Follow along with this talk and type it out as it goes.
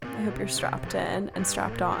I hope you're strapped in and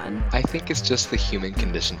strapped on. I think it's just the human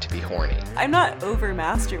condition to be horny. I'm not over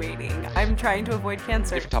masturbating. I'm trying to avoid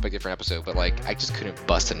cancer. Different topic, different episode, but like, I just couldn't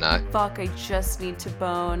bust a nut. Fuck, I just need to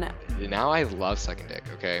bone. Now I love sucking dick,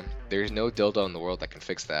 okay? There's no dildo in the world that can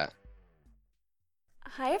fix that.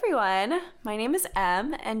 Hi everyone, my name is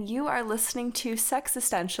Em, and you are listening to Sex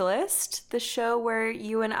Essentialist, the show where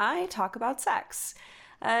you and I talk about sex.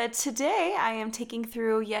 Today I am taking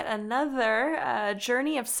through yet another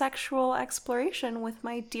journey of sexual exploration with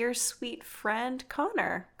my dear sweet friend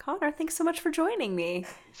Connor. Connor, thanks so much for joining me.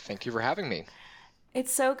 Thank you for having me.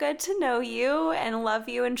 It's so good to know you and love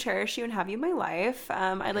you and cherish you and have you in my life.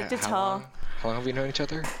 I'd like to tell... How long have we known each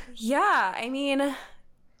other? Yeah, I mean...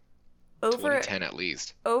 Over 2010 at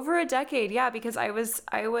least. Over a decade, yeah, because I was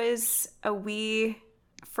a wee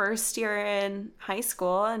first year in high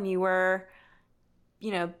school, and you were,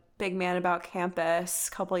 big man about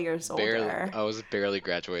campus, couple years older. I was barely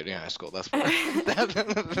graduating high school. That's where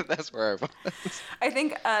that's where I was. I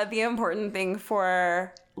think the important thing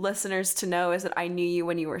for listeners to know is that I knew you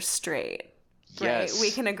when you were straight. Yes. Right?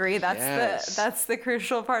 We can agree that's the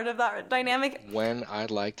crucial part of that dynamic. When I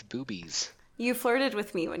liked boobies. You flirted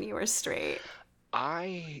with me when you were straight.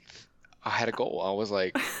 I had a goal. I was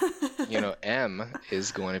like, M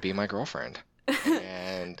is going to be my girlfriend.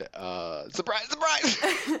 And surprise, surprise!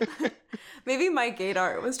 Maybe my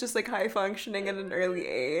gaydar was just like high functioning at an early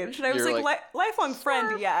age. And I was like lifelong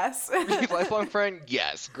friend, yes. Lifelong friend,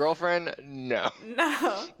 yes. Girlfriend, no.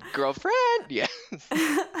 No. Girlfriend, yes.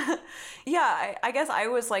 Yeah, I guess I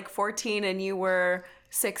was like 14 and you were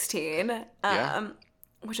 16. Yeah.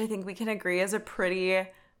 Which I think we can agree is a pretty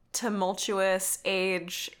tumultuous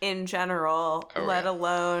age in general, let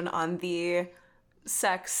alone on the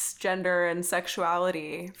sex, gender, and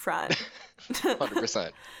sexuality front.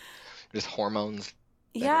 100%. Just hormones.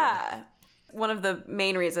 Yeah. One of the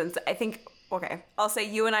main reasons, I think, I'll say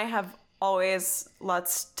you and I have always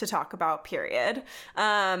lots to talk about, period.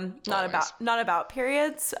 Not about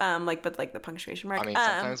periods, but the punctuation mark. I mean,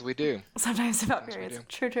 sometimes we do. Sometimes about periods.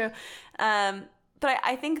 True. But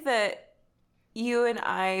I think that you and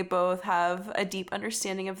I both have a deep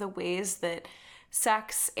understanding of the ways that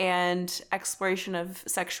sex and exploration of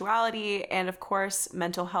sexuality and, of course,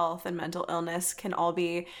 mental health and mental illness can all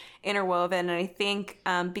be interwoven. And I think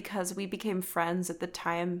because we became friends at the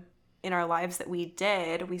time in our lives that we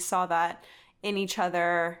did, we saw that in each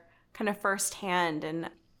other kind of firsthand.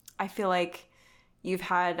 And I feel like you've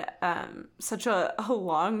had such a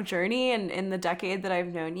long journey in the decade that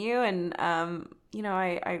I've known you. And,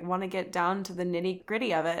 I want to get down to the nitty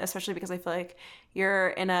gritty of it, especially because I feel like you're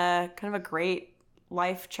in a kind of a great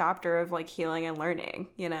life chapter of like healing and learning,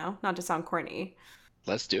 not to sound corny.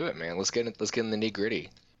 Let's do it, man. Let's get in the nitty gritty.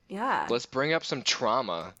 Yeah. Let's bring up some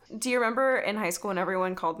trauma. Do you remember in high school when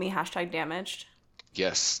everyone called me #damaged?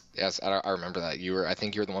 Yes, I remember that. I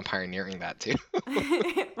think you were the one pioneering that too.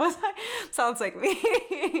 Was I? Sounds like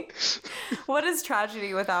me. What is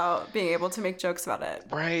tragedy without being able to make jokes about it?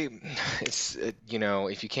 Right. It's,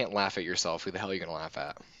 if you can't laugh at yourself, who the hell are you going to laugh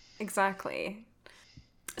at? Exactly.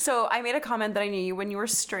 So I made a comment that I knew you when you were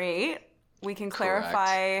straight. We can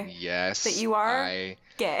clarify that you are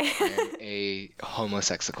gay. I am a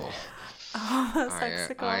homosexual.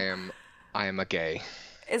 Homosexual. I am a gay.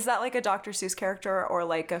 Is that like a Dr. Seuss character or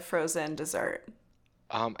like a frozen dessert?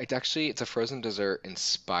 It's a frozen dessert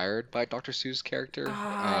inspired by Dr. Seuss character.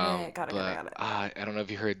 Got it. I don't know if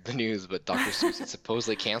you heard the news, but Dr. Seuss is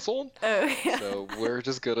supposedly canceled. Oh, yeah. So we're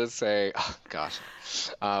just gonna say,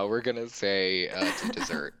 we're gonna say it's a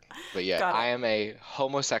dessert. But yeah, I am a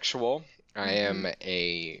homosexual.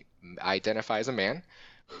 I identify as a man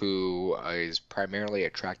who is primarily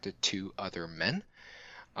attracted to other men.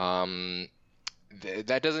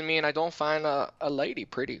 That doesn't mean I don't find a lady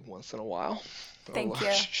pretty once in a while. Thank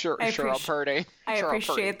you. Sure, I'm pretty. I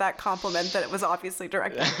appreciate that compliment that it was obviously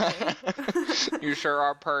directed at me. You sure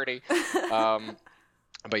are pretty.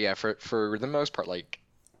 But yeah, for the most part,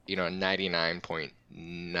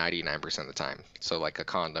 99.99% of the time, so like a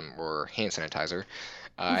condom or hand sanitizer,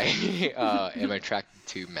 I am attracted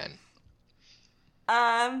to men.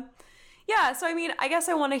 Yeah, so I mean, I guess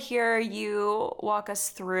I want to hear you walk us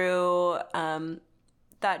through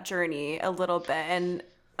that journey a little bit, and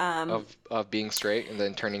of being straight and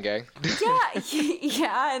then turning gay.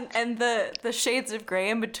 Yeah, and the shades of gray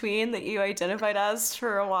in between that you identified as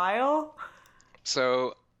for a while.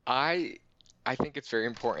 So I think it's very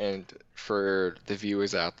important for the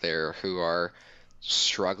viewers out there who are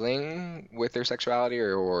struggling with their sexuality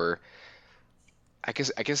or I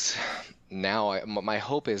guess now my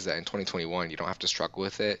hope is that in 2021 you don't have to struggle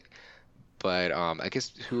with it, but I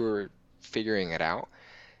guess who are figuring it out,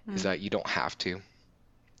 is that you don't have to,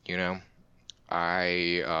 you know?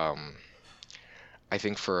 I I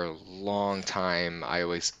think for a long time I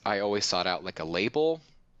always sought out like a label,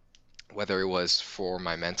 whether it was for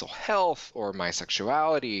my mental health or my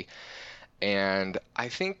sexuality, and I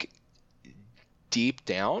think deep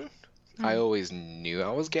down I always knew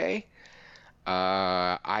I was gay.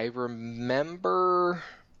 I remember,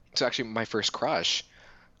 so actually my first crush,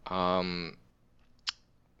 um,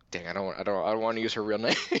 dang, I don't want to use her real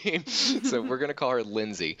name, so we're gonna call her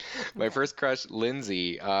Lindsay. My Okay. first crush,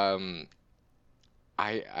 Lindsay.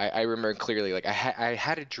 I remember clearly, like I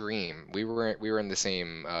had a dream. We were in the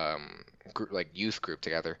same group, like youth group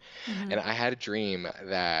together, Mm-hmm. and I had a dream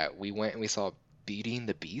that we went and we saw Beauty and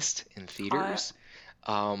the Beast in Hot. theaters.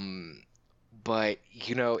 Um, but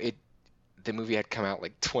the movie had come out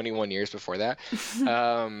like 21 years before that.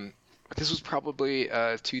 Um, this was probably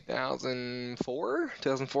 2004,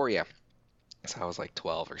 yeah. So I was like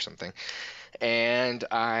 12 or something. And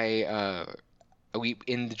we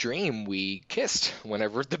in the dream we kissed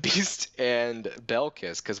whenever the Beast and Belle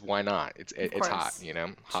kissed, because why not? It's Of it's hot, course.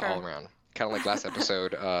 hot all Sure. around. Kind of like last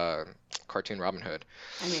episode, cartoon Robin Hood.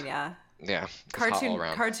 I mean, yeah. Yeah, it's hot all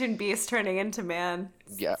around. Cartoon beast turning into man.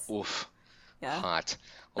 Yeah, oof, Yeah. hot.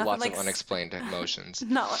 Nothing Lots like of unexplained emotions.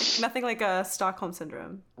 nothing like a Stockholm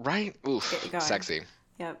syndrome. Right? Get you Oof, going. sexy.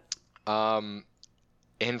 Yep. Um,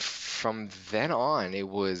 and from then on, it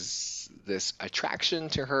was this attraction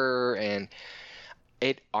to her, and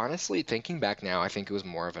it honestly, thinking back now, I think it was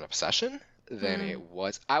more of an obsession than Mm. it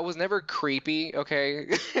was. I was never creepy, okay?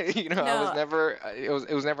 I was No. never. It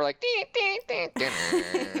was never like, "Dee, dee, dee,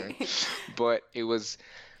 dee." But it was.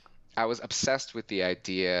 I was obsessed with the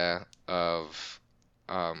idea of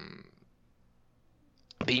um,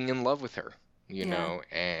 being in love with her, Yeah.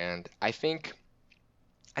 and I think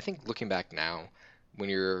looking back now, when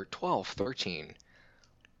you're 12, 13,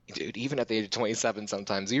 dude, even at the age of 27,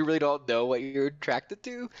 sometimes you really don't know what you're attracted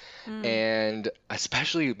to. Mm. And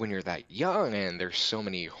especially when you're that young and there's so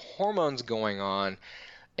many hormones going on.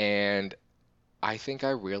 And I think I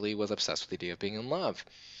really was obsessed with the idea of being in love.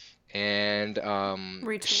 And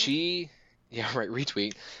Retweet. yeah, right,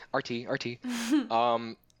 retweet, RT.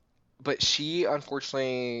 Um, but she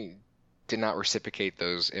unfortunately did not reciprocate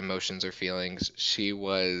those emotions or feelings. She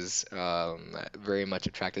was very much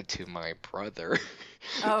attracted to my brother,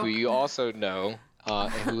 who Oh, you also know,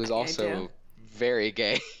 and who is I do. also very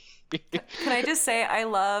gay. Can I just say I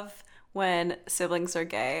love when siblings are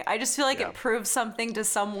gay. I just feel like Yeah. it proves something to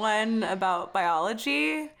someone about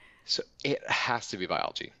biology. So it has to be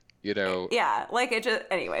biology, you know. Yeah, like it just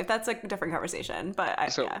anyway, that's a different conversation,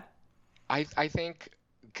 but So yeah. I think,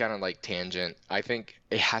 kind of like tangent, I think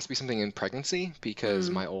it has to be something in pregnancy, because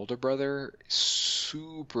Mm. my older brother,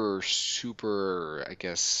 super, super, I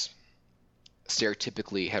guess,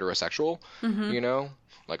 stereotypically heterosexual, Mhm. you know,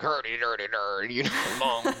 like hurdy dirty dirty,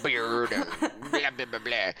 long beard and blah blah blah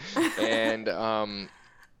blah,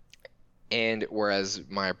 and whereas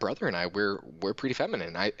my brother and I, we're pretty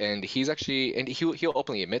feminine. And he's actually, and he'll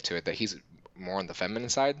openly admit to it, that he's more on the feminine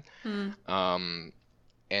side. Mm. Um,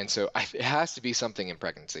 and so it has to be something in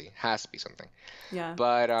pregnancy. Has to be something. Yeah.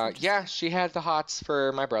 But It's yeah, interesting. she had the hots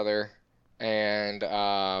for my brother, and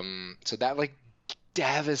so that like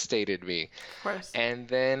devastated me. Of course. And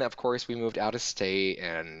then of course we moved out of state,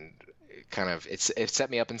 and it set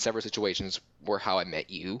me up in several situations where how I met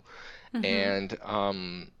you. Mhm. And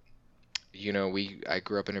I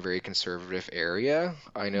grew up in a very conservative area.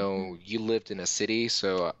 I Mhm. know you lived in a city,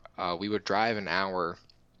 so we would drive an hour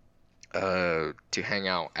to hang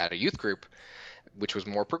out at a youth group, which was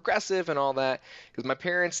more progressive and all that. Because my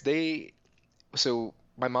parents, so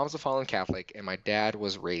my mom's a fallen Catholic, and my dad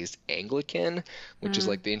was raised Anglican, which is Mm.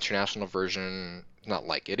 like the international version. Not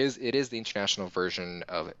like it is the international version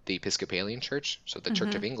of the Episcopalian Church, so the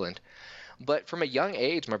Church of Mhm. England. But from a young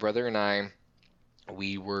age, my brother and I,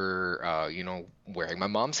 we were, wearing my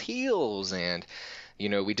mom's heels, and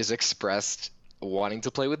we just expressed wanting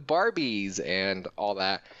to play with Barbies and all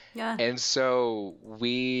that. Yeah. And so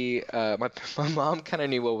my mom kind of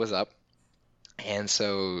knew what was up, and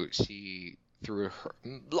so she, through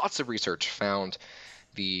lots of research, found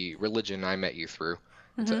the religion I met you through.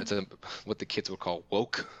 Mhm. It's a what the kids would call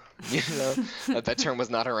woke. That term was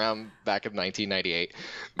not around back in 1998,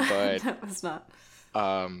 but That was not.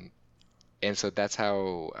 um, and so that's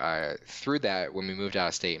how, through that, when we moved out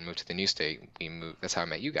of state and moved to the new state, we moved. That's how I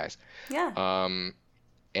met you guys. Yeah. Um,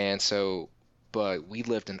 and so, but we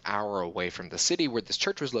lived an hour away from the city where this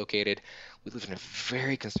church was located. We lived in a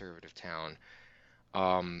very conservative town.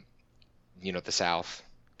 The South,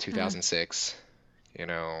 Mm. 2006.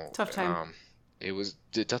 Tough time. It was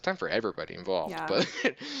a tough time for everybody involved, Yeah. but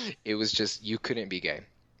it was just you couldn't be gay,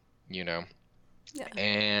 you know? Yeah.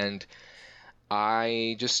 And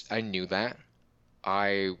I knew that.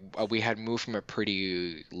 We had moved from a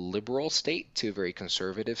pretty liberal state to a very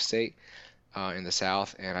conservative state in the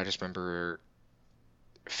South, and I just remember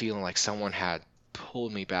feeling like someone had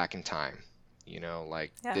pulled me back in time,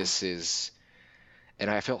 like Yeah. this is, and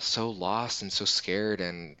I felt so lost and so scared,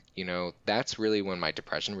 and that's really when my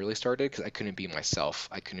depression really started because I couldn't be myself.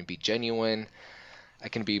 I couldn't be genuine.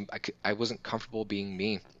 I wasn't comfortable being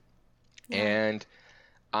me. Yeah. And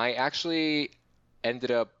I actually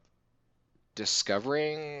ended up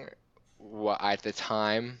discovering what at the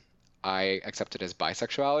time I accepted as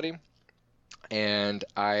bisexuality, and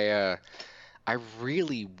I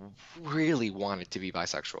really, really wanted to be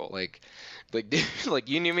bisexual. Like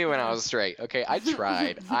you knew me when I was straight. Okay, I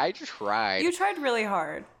tried. You tried really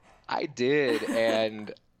hard. I did,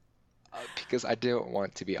 and because I didn't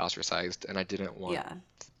want to be ostracized, and I didn't want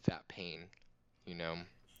that pain,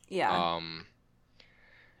 Yeah.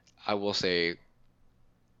 I will say,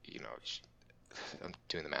 I'm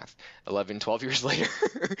doing the math. 11, 12 years later,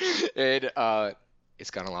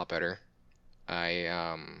 it's gotten a lot better.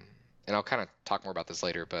 And I'll kind of talk more about this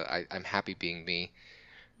later, but I'm happy being me.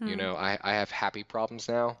 I have happy problems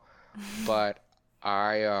now, but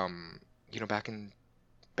back in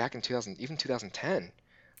 2000, even 2010,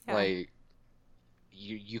 like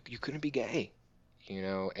you couldn't be gay,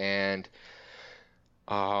 and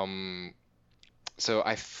so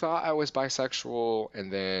I thought I was bisexual,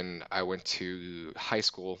 and then I went to high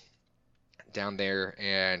school down there,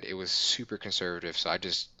 and it was super conservative. So I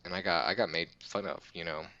got made fun of,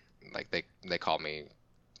 like they called me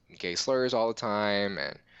gay slurs all the time,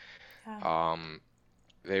 and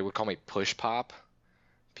they would call me push pop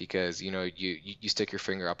because you stick your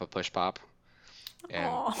finger up a push pop, and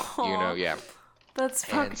yeah, that's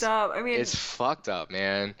fucked up. I mean, it's fucked up,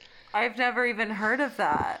 man. I've never even heard of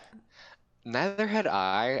that. Neither had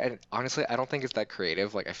I, and honestly, I don't think it's that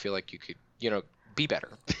creative. Like, I feel like you could, be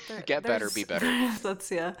better, get better, be better. That's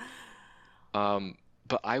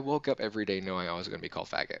But I woke up every day knowing I was going to be called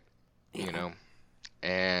faggot,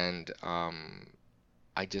 and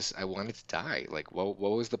I wanted to die. Like, what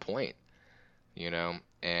was the point,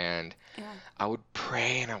 And I would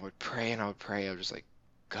pray and I would pray and I would pray. I was just like,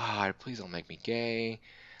 God, please don't make me gay.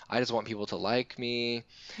 I just want people to like me,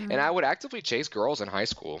 and I would actively chase girls in high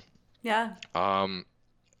school. Yeah. And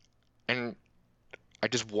I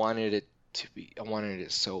just wanted it I wanted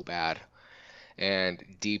it so bad. And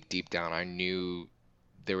deep, deep down, I knew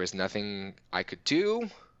there was nothing I could do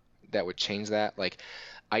that would change that. Like,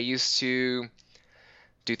 I used to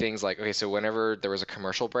do things like, okay, so whenever there was a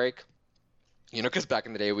commercial break, because back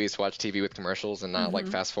in the day we used to watch TV with commercials and not like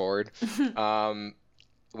fast forward.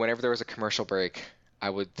 Whenever there was a commercial break, I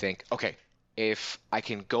would think, okay, if I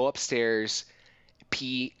can go upstairs,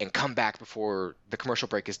 pee, and come back before the commercial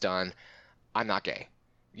break is done, I'm not gay.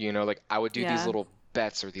 Like I would do these little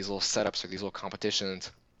bets or these little setups or these little competitions.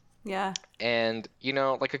 Yeah. And,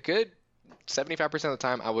 like a good 75% of the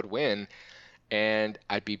time I would win, and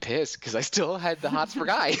I'd be pissed because I still had the hots for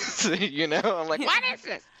guys. I'm like, what is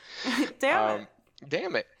this?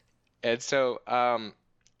 Damn it. And so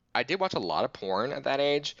I did watch a lot of porn at that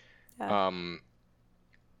age. Yeah.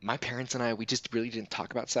 My parents and we just really didn't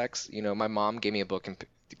talk about sex. My mom gave me a book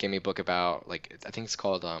about, like, I think it's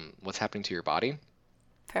called What's Happening to Your Body.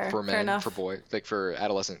 For men, for boys, like for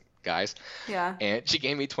adolescent guys. Yeah. And she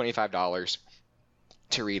gave me $25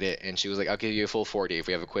 to read it, and she was like, I'll give you a full 40 if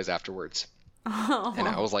we have a quiz afterwards. Oh. And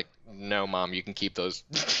I was like, no, Mom, you can keep those.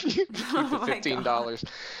 You can keep the $15.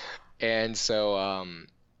 And so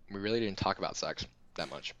we really didn't talk about sex that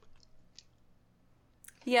much.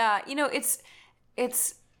 Yeah,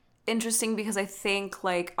 it's interesting because I think,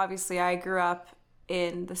 like, obviously I grew up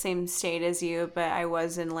in the same state as you, but I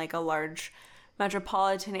was in like a large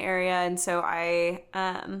metropolitan area, and so I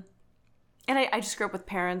just grew up with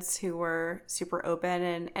parents who were super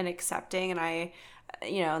open and accepting, and I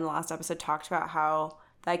in the last episode talked about how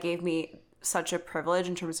that gave me such a privilege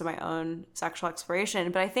in terms of my own sexual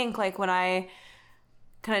exploration. But I think, like, when I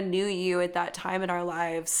kind of knew you at that time in our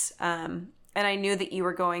lives, and I knew that you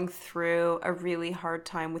were going through a really hard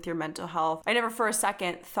time with your mental health, I never for a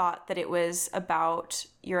second thought that it was about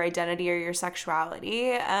your identity or your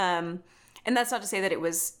sexuality. And that's not to say that it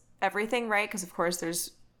was everything, right? Because, of course, there's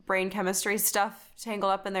brain chemistry stuff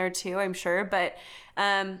tangled up in there too, I'm sure. But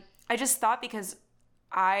I just thought, because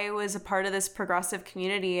I was a part of this progressive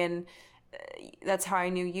community, and that's how I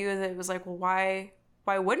knew you, that it was like, well, why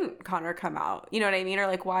wouldn't Connor come out? You know what I mean? Or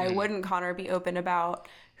like, why wouldn't Connor be open about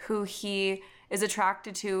who he is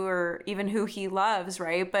attracted to, or even who he loves,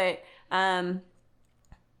 right? But I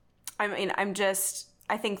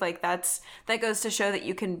think like that goes to show that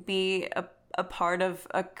you can be a part of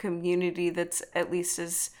a community that's at least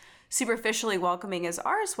as superficially welcoming as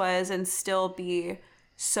ours was, and still be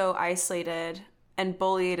so isolated and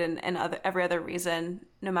bullied and every other reason,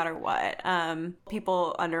 no matter what.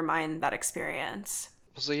 People undermine that experience.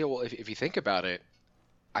 So yeah, well, if you think about it,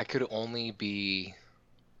 I could only be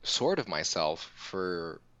sort of myself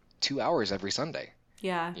for 2 hours every Sunday.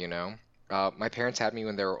 Yeah. You know, my parents had me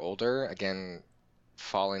when they were older. Again,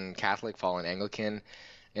 fallen Catholic, fallen Anglican,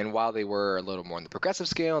 and while they were a little more on the progressive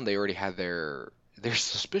scale, and they already had their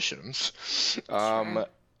suspicions, Sure.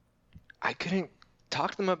 I couldn't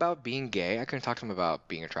talk to them about being gay. I couldn't talk to them about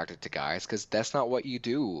being attracted to guys because that's not what you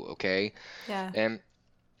do, okay? Yeah. And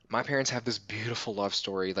my parents have this beautiful love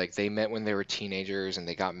story. Like they met when they were teenagers and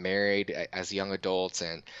they got married as young adults,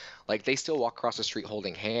 and like they still walk across the street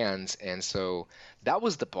holding hands. And so that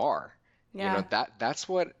was the bar. You Yeah. know, that's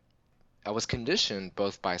what I was conditioned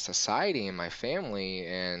both by society and my family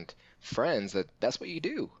and friends that's what you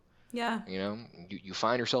do. Yeah. You know, you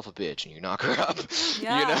find yourself a bitch and you knock her up.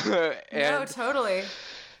 Yeah. You know, No, totally.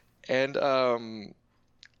 And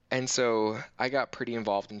so I got pretty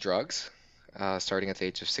involved in drugs, starting at the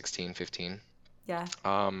age of 16, 15. Yeah.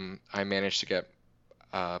 I managed to get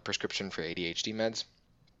a prescription for ADHD meds,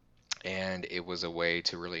 and it was a way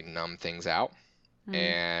to really numb things out.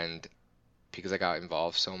 And because I got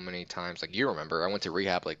involved so many times, like you remember, I went to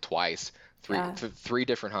rehab like twice, three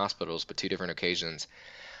different hospitals, but 2 different occasions.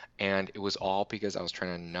 And it was all because I was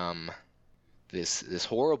trying to numb this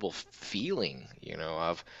horrible feeling,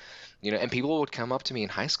 of, and people would come up to me in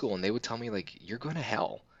high school and they would tell me like, you're going to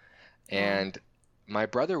hell. Yeah. And my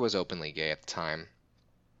brother was openly gay at the time.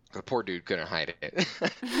 The poor dude couldn't hide it.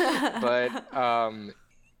 But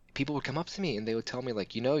people would come up to me and they would tell me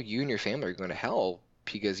like, you and your family are going to hell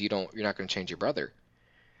because you're not going to change your brother.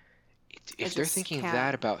 If they're thinking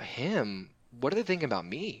that about him, what are they thinking about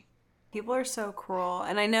me? People are so cruel.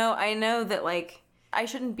 And I know that like I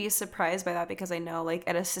shouldn't be surprised by that, because I know like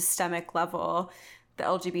at a systemic level the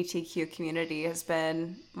LGBTQ community has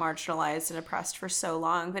been marginalized and oppressed for so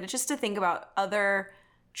long. But it's just to think about other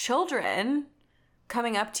children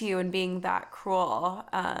coming up to you and being that cruel.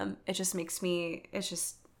 It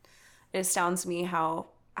astounds me how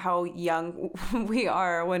young we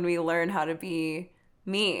are when we learn how to be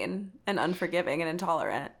mean and unforgiving and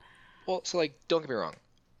intolerant. Well, so like, don't get me wrong.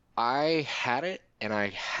 I had it and I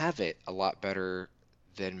have it a lot better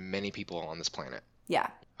than many people on this planet. Yeah.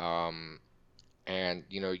 And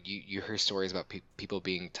you hear stories about people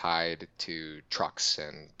being tied to trucks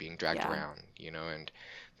and being dragged around, and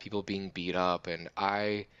people being beat up. And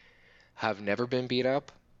I have never been beat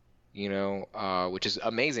up, which is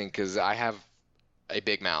amazing because I have a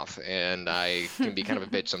big mouth and I can be kind of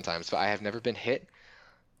a bitch sometimes. But I have never been hit.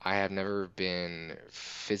 I have never been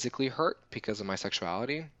physically hurt because of my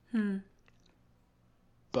sexuality.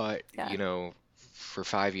 But, for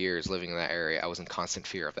 5 years living in that area, I was in constant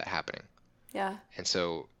fear of that happening. Yeah. And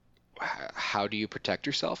so how do you protect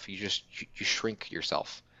yourself? You shrink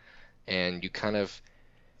yourself and you kind of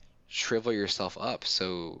shrivel yourself up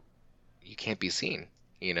so you can't be seen,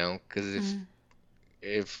 because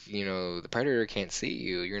if the predator can't see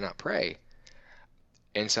you, you're not prey.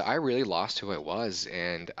 And so I really lost who I was,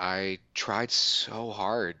 and I tried so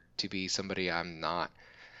hard to be somebody I'm not.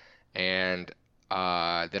 And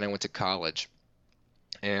then I went to college,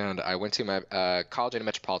 and I went to my college in a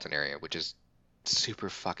metropolitan area, which is super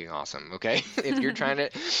fucking awesome. Okay, if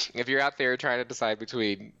you're out there trying to decide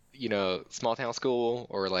between small town school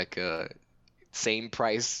or like a same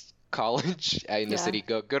price college in the city,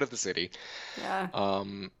 go to the city. Yeah.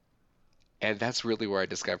 And that's really where I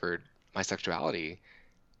discovered my sexuality.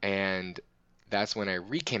 And that's when I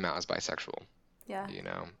came out as bisexual. Yeah.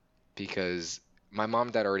 Because my mom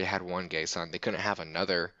and dad already had one gay son. They couldn't have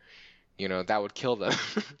another. That would kill them.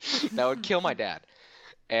 That would kill my dad.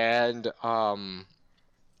 And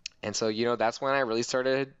so that's when I really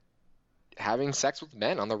started having sex with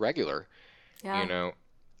men on the regular. Yeah.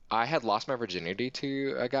 I had lost my virginity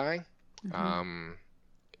to a guy.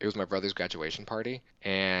 It was my brother's graduation party,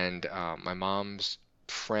 and my mom's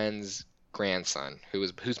friend's grandson,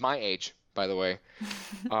 who's my age, by the way.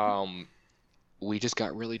 We just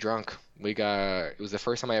got really drunk. It was the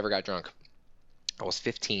first time I ever got drunk. I was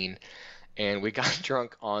 15, and we got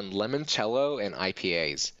drunk on limoncello and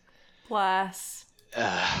IPAs. Bless.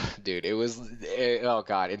 Dude, oh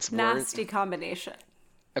God, it's nasty combination.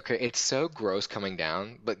 Okay, it's so gross coming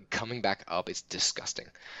down, but coming back up, it's disgusting.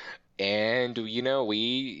 And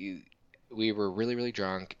we were really, really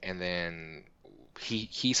drunk, and then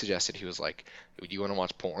he suggested, he was like, "Do you want to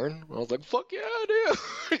watch porn?" I was like, "Fuck yeah, I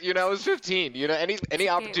do." I was 15. Any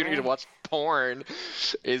opportunity to watch porn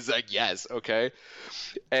is like, yes, okay.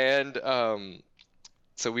 And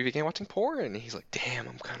so we began watching porn, and he's like, "Damn,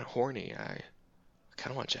 I'm kind of horny. I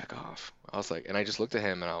kind of want to jack off." I was like, and I just looked at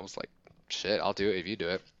him, and I was like, "Shit, I'll do it if you do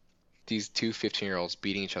it." These two 15-year-olds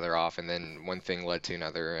beating each other off, and then one thing led to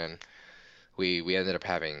another, and we ended up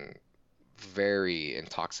having very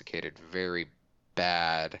intoxicated, very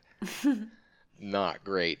bad, not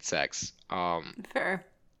great sex. Fair.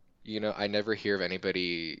 I never hear of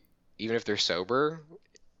anybody, even if they're sober,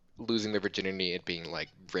 losing their virginity and being like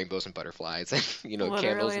rainbows and butterflies and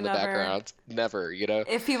candles in the background. Never.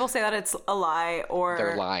 If people say that, it's a lie, or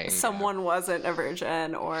they're lying. Someone wasn't a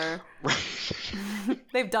virgin, or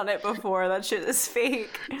they've done it before. That shit is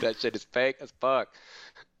fake. That shit is fake as fuck.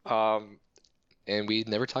 And we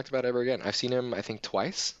never talked about it ever again. I've seen him, I think,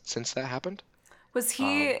 twice since that happened. Was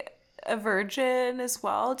he a virgin as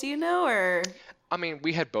well? Do you know, or? I mean,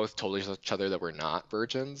 we had both told each other that we're not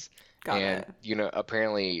virgins. Got it.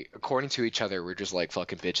 Apparently, according to each other, we're just like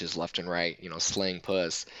fucking bitches left and right, slaying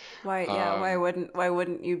puss. Why? Yeah. Why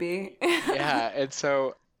wouldn't you be? Yeah. And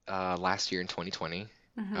so, last year in 2020,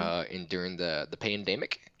 during the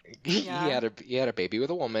pandemic, he had a baby with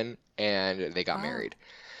a woman, and they got married.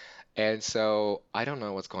 And so I don't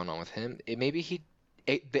know what's going on with him.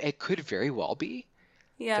 It could very well be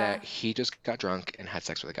that he just got drunk and had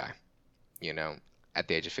sex with a guy, at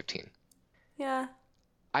the age of 15. Yeah.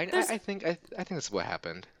 I think that's what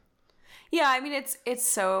happened. Yeah, I mean it's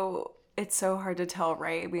so hard to tell,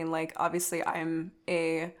 right? I mean, like, obviously I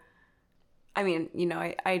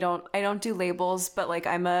don't do labels, but like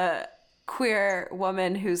I'm a queer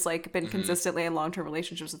woman who's like been consistently in long-term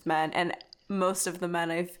relationships with men, and most of the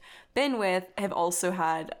men I've been with have also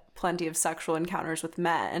had plenty of sexual encounters with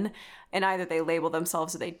men, and either they label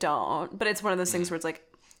themselves or they don't. But it's one of those things where it's like,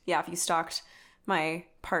 yeah, if you stalked my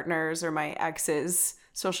partners or my ex's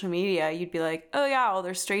social media, you'd be like, oh yeah, well,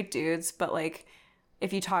 they're straight dudes. But like,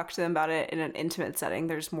 if you talk to them about it in an intimate setting,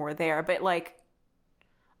 there's more there. But like,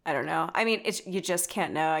 I don't know. I mean, you just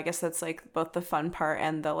can't know. I guess that's like both the fun part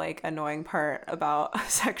and the like annoying part about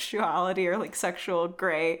sexuality, or like sexual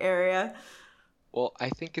gray area. Well, I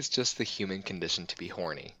think it's just the human condition to be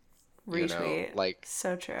horny. Retweet. Like,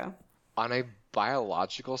 so true. On a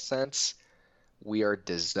biological sense, we are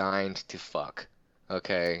designed to fuck,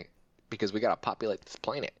 okay? Because we gotta populate this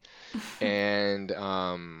planet. And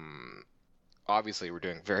obviously we're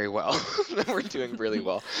doing very well. We're doing really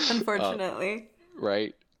well. Unfortunately.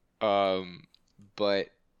 Right? But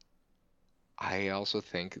I also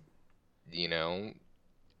think,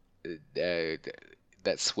 that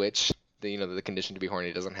switch, the condition to be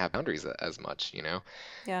horny doesn't have boundaries as much,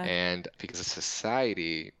 Yeah. And because of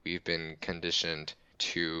society, we've been conditioned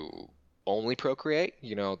to only procreate.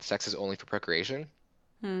 Sex is only for procreation.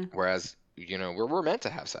 Whereas, we're meant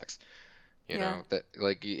to have sex. That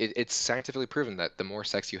like it's scientifically proven that the more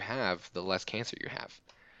sex you have, the less cancer you have.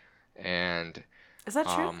 And is that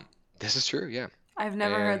true? This is true, yeah. I've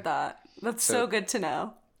never heard that. That's so good to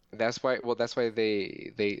know. That's why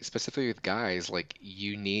they specifically with guys, like,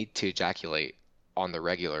 you need to ejaculate on the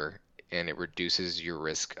regular, and it reduces your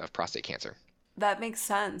risk of prostate cancer. That makes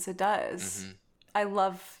sense. It does. I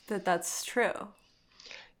love that that's true.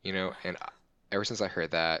 And ever since I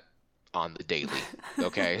heard that on the daily,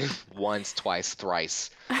 okay, once, twice, thrice,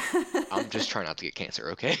 I'm just trying not to get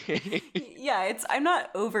cancer, okay? Yeah, I'm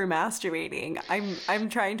not over masturbating. I'm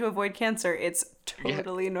trying to avoid cancer. It's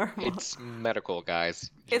totally normal. It's medical, guys.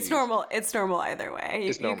 Jeez. It's normal. It's normal either way.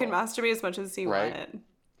 You can masturbate as much as you want.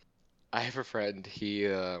 I have a friend. He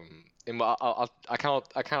and I'll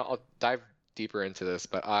dive deeper into this,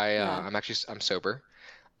 but I'm sober,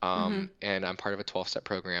 and I'm part of a 12-step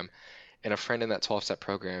program. And a friend in that 12-step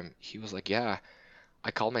program, he was like, yeah,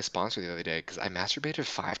 I called my sponsor the other day because I masturbated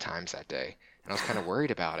 5 times that day, and I was kind of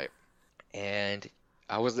worried about it. And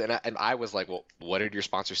I was like, well, what did your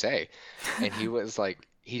sponsor say? And he was like,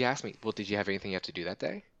 he'd asked me, well, did you have anything you have to do that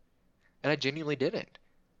day? And I genuinely didn't.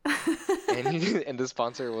 And the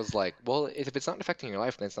sponsor was like, well, if it's not affecting your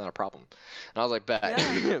life, then it's not a problem. And I was like, bet.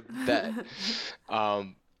 Yeah. Bet.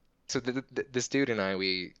 So this dude and I,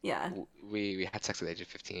 we had sex at the age of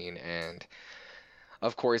 15, and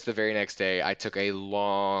of course the very next day I took a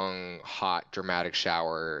long, hot, dramatic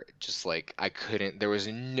shower. Just like there was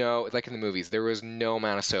no, like in the movies, there was no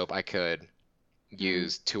amount of soap I could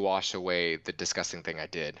use to wash away the disgusting thing I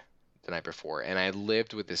did the night before. And I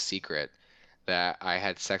lived with this secret that I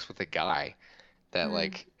had sex with a guy that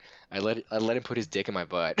like I let him put his dick in my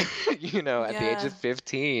butt, at the age of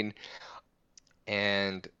 15,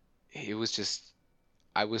 and it was just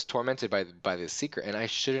I was tormented by this secret, and I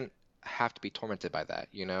shouldn't have to be tormented by that,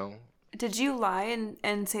 you know? Did you lie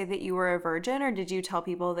and say that you were a virgin, or did you tell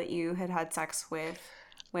people that you had had sex with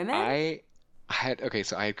women? I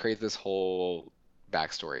so I had created this whole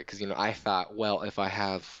backstory because, I thought, well, if I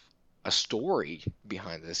have a story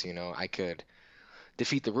behind this, I could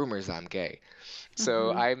defeat the rumors that I'm gay. So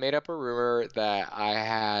Mm-hmm. I made up a rumor that I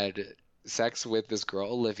had sex with this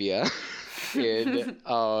girl, Olivia, in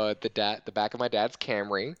the back of my dad's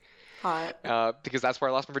Camry. Hot. Because that's where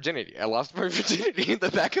I lost my virginity. I lost my virginity in the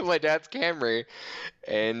back of my dad's Camry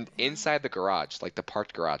and inside the garage, like the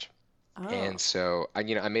parked garage. Oh. And so I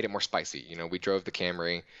made it more spicy. We drove the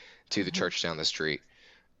Camry to the Mm-hmm. church down the street,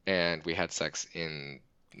 and we had sex in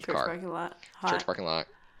the Church car, parking lot. church Hot. parking lot.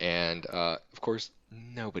 And of course,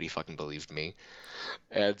 nobody fucking believed me.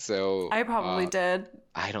 And so I probably did.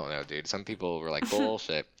 I don't know, dude. Some people were like,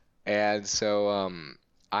 bullshit. And so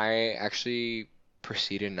I actually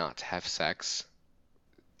proceeded not to have sex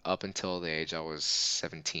up until the age I was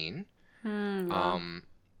 17. Wow. Um,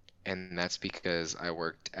 and that's because I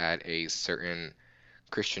worked at a certain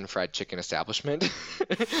Christian fried chicken establishment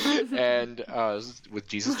and with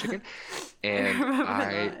Jesus chicken. I And remember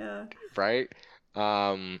that, yeah. right?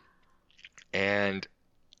 Um, and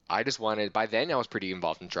I just wanted, by then I was pretty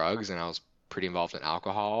involved in drugs and I was pretty involved in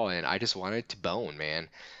alcohol and I just wanted to bone, man.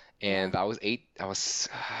 Yeah. And I was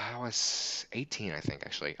 18, I think,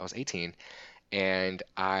 actually. I was 18 and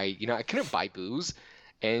I couldn't buy booze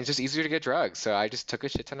and it's just easier to get drugs. So I just took a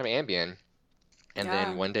shit ton of Ambien. And then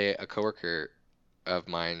Yeah. one day a coworker of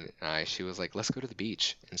mine, she was like, let's go to the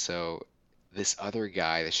beach. And so this other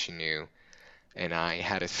guy that she knew and I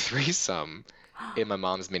had a threesome in my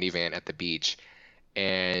mom's minivan at the beach.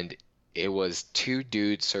 And it was two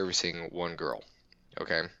dudes servicing one girl.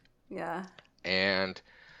 Okay. Yeah. And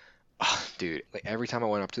dude, like every time I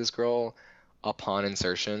went up to this girl, upon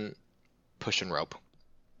insertion, push and rope.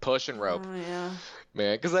 Push and rope, Oh, yeah.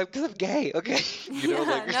 man, because I'm gay, okay?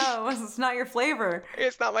 Yeah, no, it's not your flavor.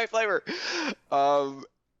 It's not my flavor. Um,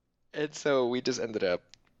 and so we just ended up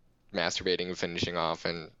masturbating and finishing off,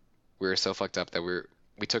 and we were so fucked up that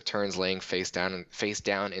we took turns laying face down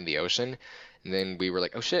in the ocean, and then we were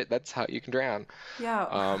like, oh shit, that's how you can drown. Yeah.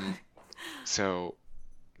 Um, so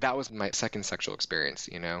that was my second sexual experience.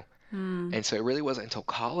 Hmm. And so it really wasn't until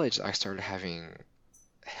college I started having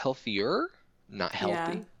healthier, not Yeah.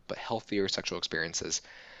 healthy, but healthier sexual experiences.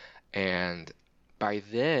 And by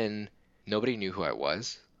then, nobody knew who I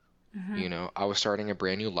was. Hmm. I was starting a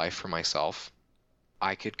brand new life for myself.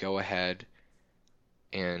 I could go ahead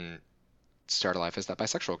and start a life as that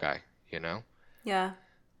bisexual guy. Yeah.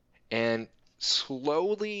 And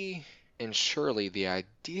slowly and surely, the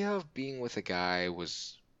idea of being with a guy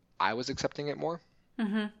I was accepting it more.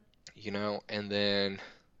 And then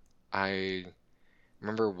I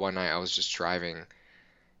remember one night I was just driving,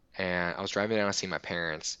 and I was driving down to see my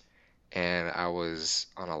parents, and I was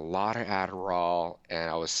on a lot of Adderall, and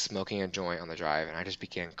I was smoking a joint on the drive, and I just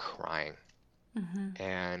began crying. Hmm.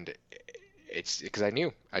 And it's because I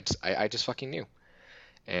knew. I just fucking knew.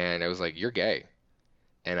 And it was like, you're gay.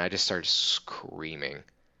 And I just started screaming.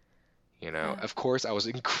 Yeah. Of course, I was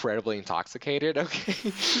incredibly intoxicated,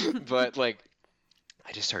 okay? But like,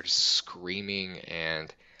 I just started screaming,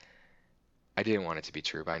 and I didn't want it to be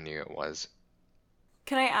true, but I knew it was.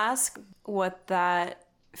 Can I ask what that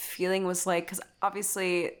feeling was like? Because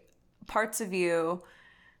obviously, parts of you,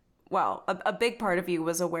 well, a big part of you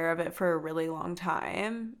was aware of it for a really long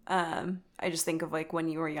time. I just think of like when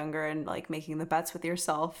you were younger and like making the bets with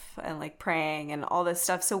yourself and like praying and all this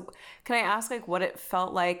stuff. So, can I ask like what it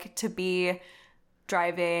felt like to be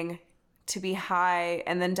driving, to be high,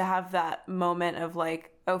 and then to have that moment of like,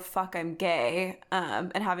 oh fuck, I'm gay,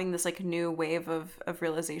 and having this like new wave of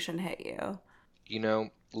realization hit you?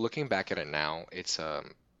 Looking back at it now, it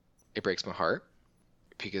breaks my heart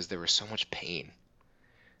because there was so much pain.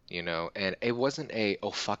 And it wasn't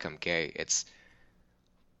oh fuck, I'm gay. It's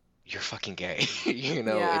you're fucking gay.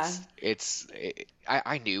 Yeah.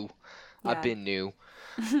 I knew. I've Yeah. been new.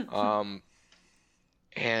 Um,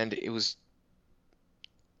 and it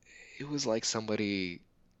was like somebody.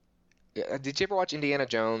 Did you ever watch Indiana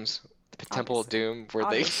Jones, the Temple of Obviously. Doom, where they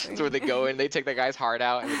Obviously. where they go and they take the guy's heart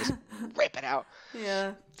out and they just rip it out?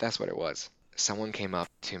 Yeah. That's what it was. Someone came up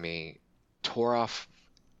to me, tore off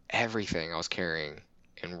everything I was carrying,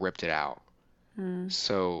 and ripped it out. Hmm.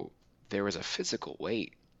 So there was a physical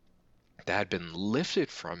weight that had been lifted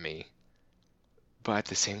from me, but at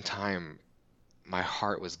the same time, my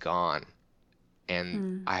heart was gone, and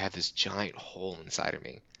Hmm. I had this giant hole inside of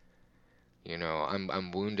me.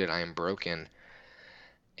 I'm wounded, I am broken,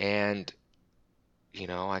 and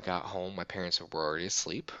I got home, my parents were already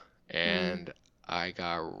asleep, Mm. and I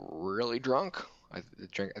got really drunk. I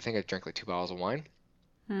think I drank like 2 bottles of wine,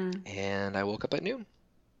 Mm. and I woke up at noon,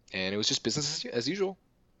 and it was just business as usual,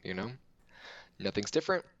 you know? Nothing's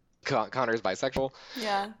different. Connor's bisexual.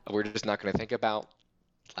 Yeah. We're just not going to think about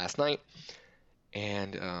last night,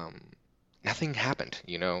 and nothing happened,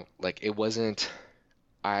 Like it wasn't.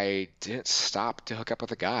 I didn't stop to hook up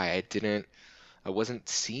with a guy. I wasn't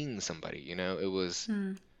seeing somebody, It was,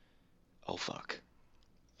 Mm. oh fuck,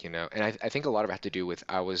 And I think a lot of it had to do with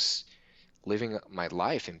I was living my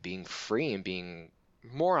life and being free and being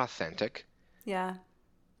more authentic Yeah.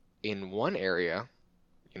 in one area,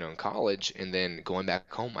 in college, and then going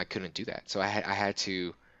back home, I couldn't do that. So I had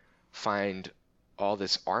to find all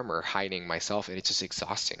this armor hiding myself, and it's just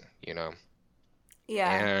exhausting. Yeah.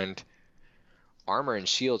 And armor and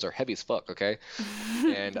shields are heavy as fuck, okay?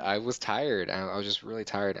 And I was tired. I was just really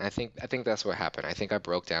tired. And I think that's what happened. I think I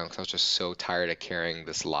broke down because I was just so tired of carrying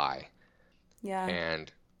this lie. Yeah.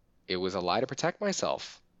 And it was a lie to protect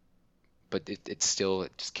myself, but it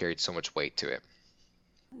just carried so much weight to it.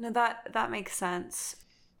 No, that makes sense.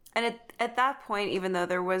 And at that point, even though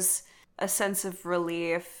there was a sense of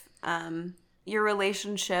relief, your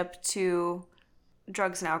relationship to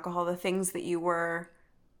drugs and alcohol, the things that you were,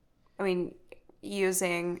 I mean,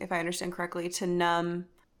 using, if I understand correctly, to numb,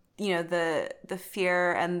 the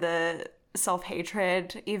fear and the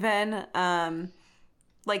self-hatred, even,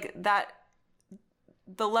 like that,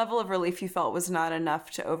 the level of relief you felt was not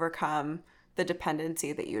enough to overcome the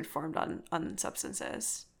dependency that you had formed on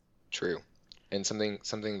substances. True. And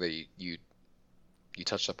something that you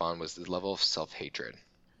touched upon was the level of self-hatred.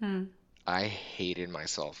 Hmm. I hated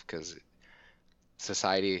myself because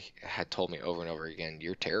society had told me over and over again,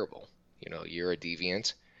 you're terrible. You're a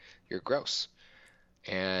deviant. You're gross.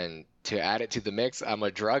 And to add it to the mix, I'm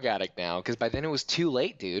a drug addict now because by then it was too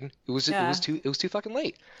late, dude. It was too fucking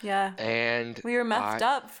late. Yeah. And We were messed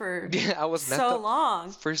up for I was messed so up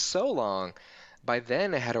long. for so long. By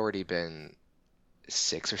then it had already been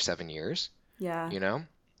 6 or 7 years, Yeah.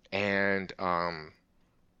 and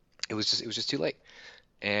it was just too late.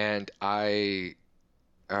 And I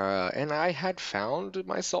had found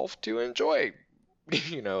myself to enjoy,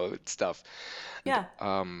 stuff. Yeah.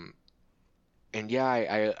 And yeah,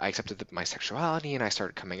 I accepted my sexuality and I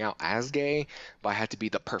started coming out as gay, but I had to be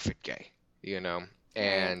the perfect gay. Right.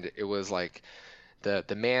 And it was like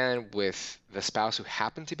the man with the spouse who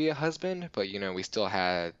happened to be a husband, but we still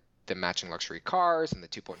had the matching luxury cars and the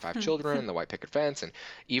 2.5 children and the white picket fence, and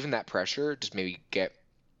even that pressure just made me get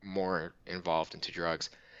more involved into drugs.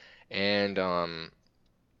 And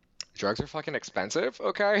drugs are fucking expensive,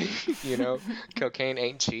 okay? Cocaine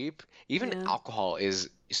ain't cheap. Even Yeah. alcohol is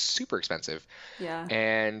super expensive. Yeah.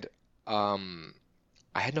 And I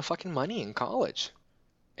had no fucking money in college.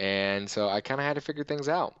 And so I kind of had to figure things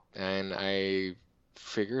out. And I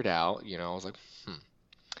figured out, I was like,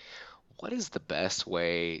 what is the best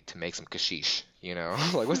way to make some cashish?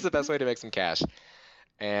 Like, what's the best way to make some cash?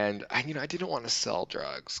 And I didn't want to sell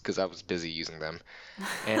drugs because I was busy using them.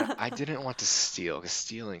 And I didn't want to steal because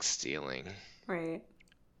stealing's stealing. Right.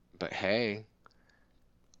 But hey,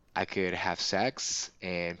 I could have sex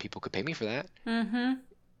and people could pay me for that. Mm-hmm.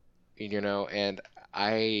 And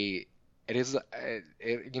it is, you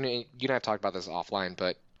and I have talked about this offline,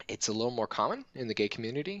 but it's a little more common in the gay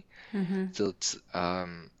community. Mm-hmm. So it's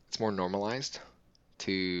more normalized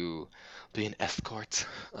to be an escort,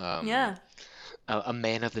 Yeah. a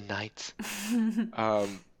man of the night.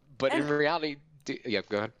 But in And reality, yeah,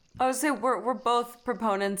 go ahead. I would say we're both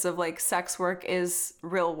proponents of like sex work is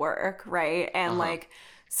real work, right? And Uh-huh. like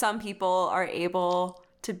some people are able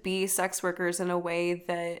to be sex workers in a way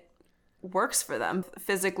that works for them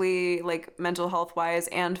physically, like mental health wise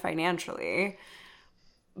and financially.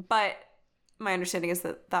 But my understanding is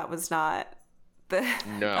that that was not the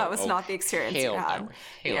No, that was oh not the experience you hell had. no,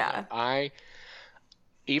 hell Yeah. no.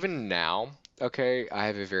 Even now, okay, I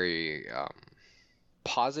have a very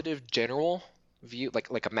positive general view,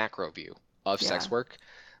 like a macro view of Yeah. sex work,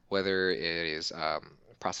 whether it is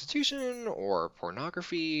prostitution or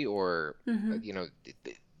pornography or Mm-hmm.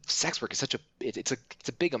 sex work is it's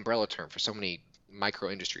a big umbrella term for so many micro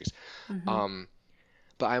industries. Mm-hmm. Um,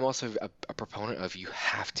 but I'm also a proponent of you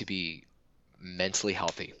have to be mentally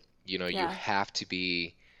healthy. You Yeah. have to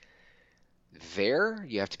be there.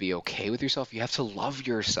 You have to be okay with yourself. You have to love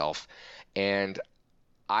yourself. And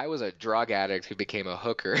I was a drug addict who became a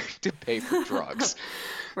hooker to pay for drugs.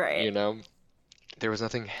 Right. There was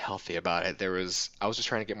nothing healthy about it. I was just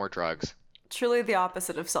trying to get more drugs. Truly the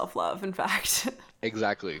opposite of self-love, in fact.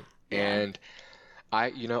 Exactly. Yeah. And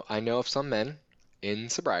I know of some men in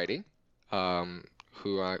sobriety,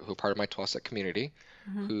 who are part of my 12-step community,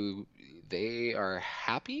 Mm-hmm. who they are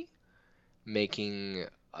happy making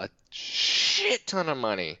a shit ton of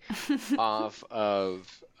money off of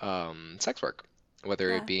sex work, whether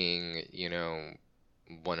it Yeah. being,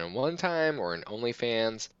 one-on-one time or an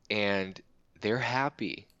OnlyFans, and they're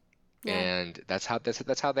happy, Yeah. and that's how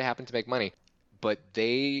they happen to make money. But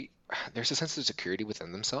there's a sense of security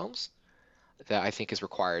within themselves that I think is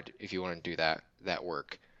required if you want to do that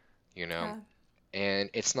work, you know. Yeah. And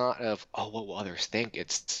it's not of, oh, what will others think?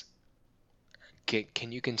 It's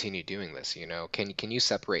can you continue doing this, you know? Can you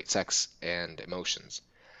separate sex and emotions?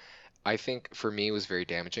 I think for me it was very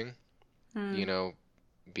damaging, you Mm. know,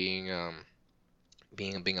 being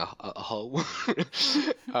being a hoe,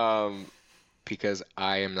 um, because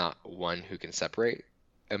I am not one who can separate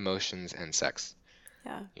emotions and sex,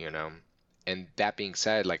 Yeah. you know. And that being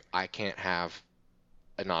said, like I can't have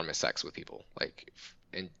anonymous sex with people, like,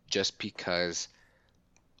 and just because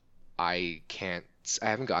I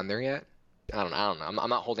haven't gotten there yet. I don't know. I'm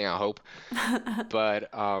not holding out hope,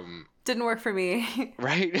 but Didn't work for me.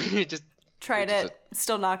 right? Tried Just it.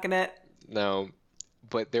 Still knocking it. no.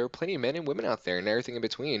 But there are plenty of men and women out there and everything in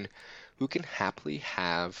between who can happily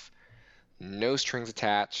have no strings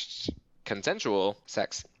attached, consensual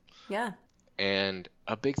sex. Yeah. And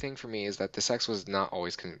a big thing for me is that the sex was not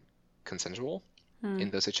always consensual Hmm. in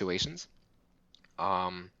those situations.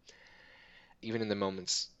 Um, Even in the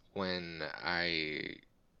moments when I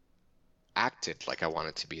acted like I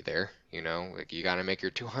wanted to be there, like you gotta make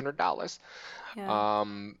your $200. Yeah.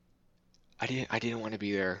 Um, I didn't want to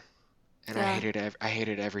be there, and Yeah. I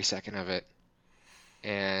hated every second of it,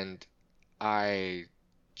 and I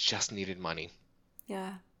just needed money.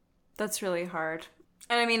 Yeah. That's really hard.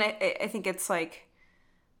 And I mean, I think it's like,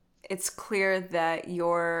 it's clear that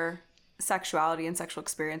your sexuality and sexual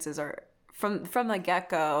experiences are from the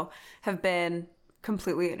get-go have been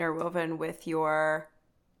completely interwoven with your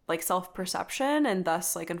like self-perception, and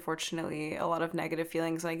thus like unfortunately a lot of negative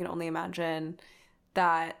feelings. And I can only imagine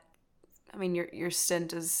that, I mean, your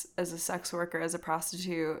stint as a sex worker, as a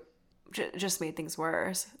prostitute, just made things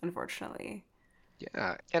worse, unfortunately.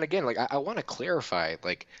 Yeah, and again, like I want to clarify,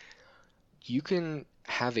 like you can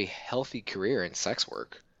have a healthy career in sex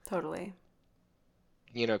work, Totally.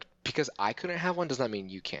 because I couldn't have one does not mean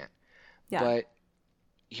you can't. Yeah. But,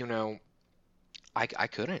 you know, I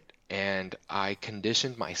couldn't. And I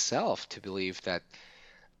conditioned myself to believe that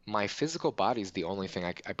my physical body is the only thing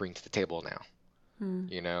I bring to the table now, Hmm.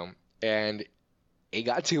 you know? And it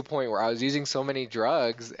got to a point where I was using so many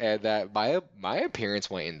drugs and that my appearance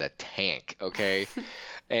went in the tank, okay?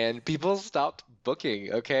 And people stopped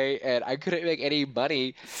booking, okay? And I couldn't make any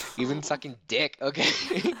money even sucking dick,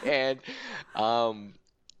 okay? And um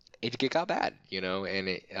it got bad,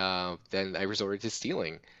 and then I resorted to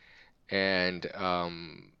stealing. And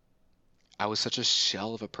I was such a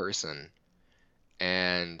shell of a person,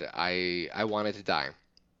 and I wanted to die.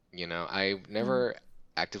 I Hmm. never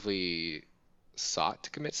actively sought to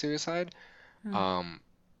commit suicide. Hmm. Um,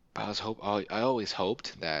 but I always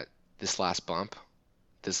hoped that this last bump,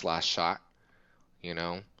 this last shot, you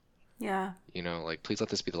know, Yeah. like please let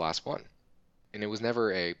this be the last one. And it was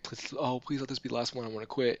never a please let this be the last one. I want to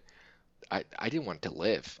quit. I didn't want to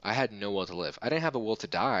live. I had no will to live. I didn't have a will to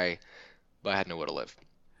die, but I had no will to live.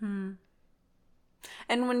 Hmm.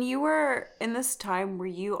 And when you were in this time, were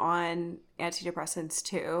you on antidepressants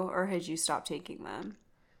too, or had you stopped taking them?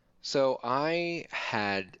 So I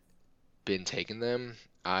had been taking them.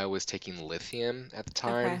 I was taking lithium at the Okay.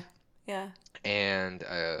 time, Yeah. and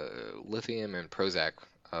lithium and Prozac,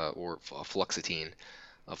 or fluoxetine,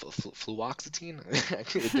 fluoxetine.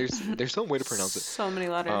 There's some way to pronounce it. So many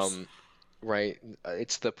letters. Um, right.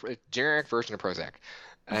 It's the generic version of Prozac,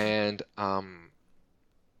 and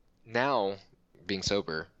now being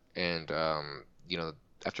sober and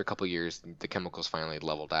after a couple of years the chemicals finally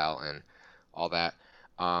leveled out and all that,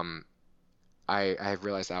 um I have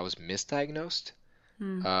realized I was misdiagnosed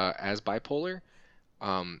Hmm. as bipolar,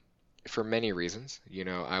 um for many reasons.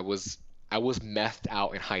 I was methed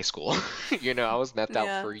out in high school. I was methed out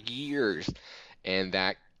Yeah. for years, and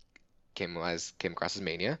that came across as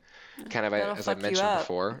mania, kind of That'll as I fuck you mentioned up.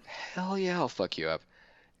 before. Hell yeah, I'll fuck you up.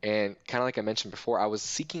 And kind of like I mentioned before, I was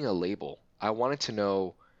seeking a label. I wanted to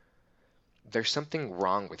know there's something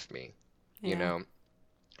wrong with me, you Yeah. know?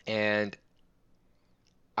 And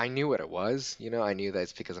I knew what it was, I knew that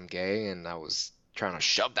it's because I'm gay and I was trying to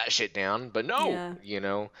shove that shit down, but no,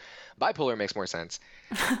 Yeah. bipolar makes more sense.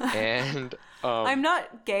 And I'm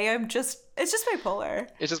not gay. It's just bipolar.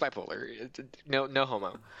 it's just bipolar. No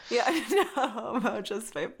homo. Yeah. No,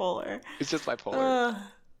 just bipolar. It's just bipolar.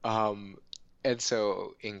 Uh, Um, and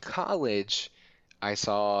so in college, I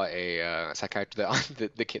saw a psychiatrist,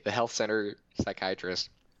 the health center psychiatrist,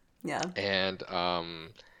 Yeah. and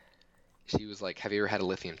she was like, "Have you ever had a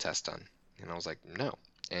lithium test done?" And I was like, "No."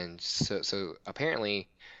 And so apparently,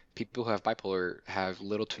 people who have bipolar have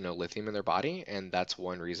little to no lithium in their body, and that's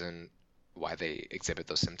one reason why they exhibit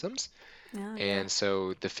those symptoms. Yeah, yeah. And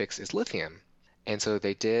so the fix is lithium. And so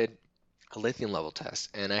they did a lithium level test,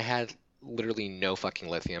 and I had literally no fucking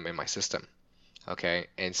lithium in my system. Okay.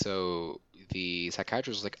 And so the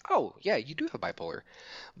psychiatrist was like, "Oh, yeah, you do have bipolar."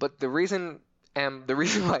 But the reason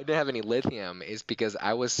why I didn't have any lithium is because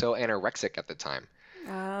I was so anorexic at the time.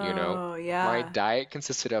 You know, Oh, my yeah. diet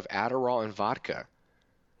consisted of Adderall and vodka,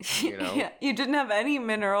 you know? Yeah, you didn't have any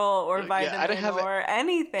mineral or Yeah, I didn't vitamin have or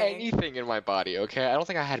anything. anything in my body, okay? I don't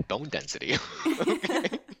think I had bone density.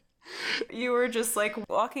 Okay. You were just like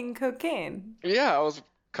walking cocaine. Yeah, I was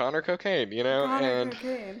Connor cocaine, Connor and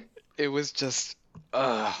cocaine. it was just,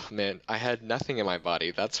 man, I had nothing in my body.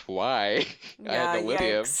 That's why I had Yeah, no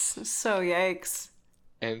lithium. yikes. So yikes.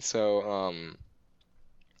 And so,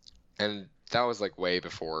 and that was like way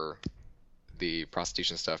before the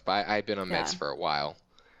prostitution stuff, but I'd been on Yeah. meds for a while.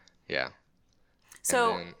 Yeah. And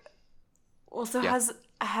So, then, well, so yeah.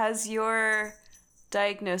 has your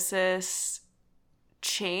diagnosis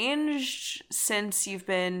changed since you've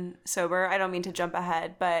been sober? I don't mean to jump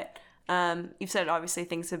ahead, but you've said obviously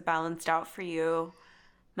things have balanced out for you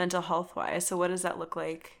mental health wise. So what does that look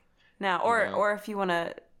like now? Or if you want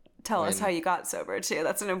to tell us how when you got sober too.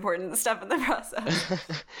 That's an important step in the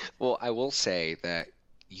process. Well, I will say that,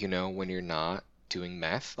 when you're not doing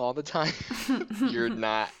meth all the time, you're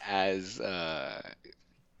not as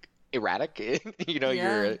erratic.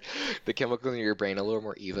 Yeah, The chemicals in your brain a little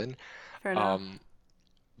more even. fair enough. Um,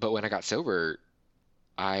 but when I got sober,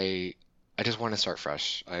 I I just want to start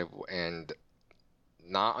fresh. And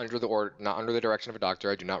not under the direction of a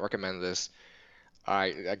doctor. I do not recommend this.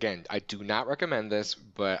 I do not recommend this,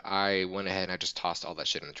 but I went ahead and I just tossed all that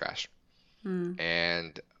shit in the trash. Hmm.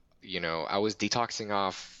 And I was detoxing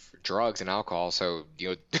off drugs and alcohol, so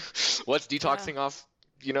what's Yeah. detoxing off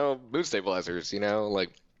mood stabilizers, like,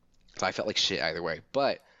 so I felt like shit either way.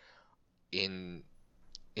 But in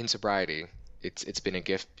sobriety, it's been a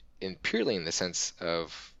gift in purely in the sense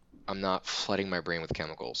of I'm not flooding my brain with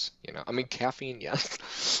chemicals. I mean, caffeine,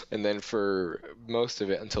 yes, and then for most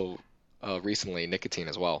of it until recently, nicotine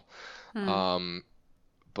as well. Hmm. um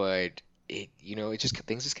but it just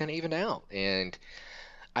things just kind of evened out. And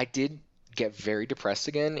I did get very depressed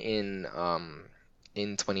again in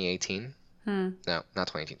 2018. Hmm. No, not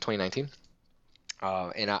 2018, 2019.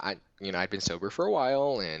 And I'd been sober for a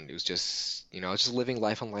while, and it was just, I was just living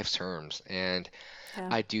life on life's terms. And Yeah.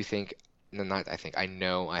 I do think, no, not I think, I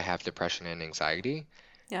know I have depression and anxiety.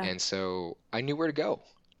 Yeah. And so I knew where to go.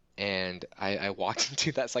 And I walked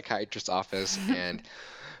into that psychiatrist's office, and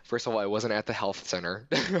first of all, I wasn't at the health center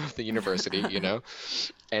of the university.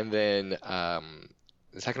 And then,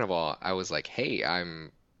 second of all, I was like, "Hey,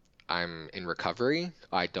 I'm in recovery.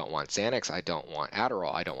 I don't want Xanax. I don't want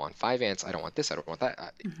Adderall. I don't want Vyvanse. I don't want this. I don't want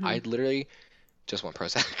that. I Hmm. literally just want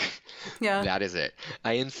Prozac. Yeah. That is it.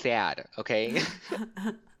 I am sad. Okay.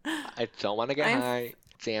 I don't want to get I'm high.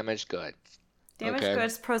 Damaged goods. damaged Okay.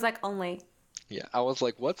 goods, Prozac only. Yeah. I was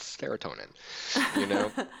like, what's serotonin? You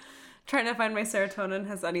know? Trying to find my serotonin.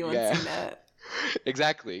 Has anyone Yeah. seen it?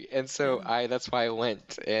 Exactly. And Yeah. so that's why I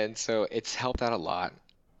went. And so it's helped out a lot.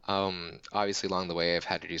 Obviously along the way I've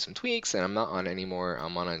had to do some tweaks, and I'm not on anymore.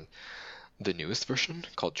 I'm on the newest version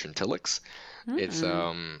called Trintellix. It's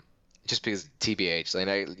Mm. just because TBH,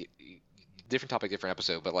 and different topic, different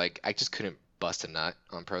episode, but like I just couldn't bust a nut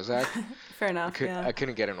on Prozac. Fair enough. Yeah. I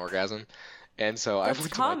couldn't get an orgasm. And so I That's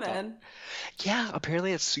went to my doc. common. Yeah,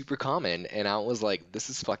 apparently it's super common, and I was like, this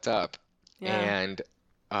is fucked up. Yeah. And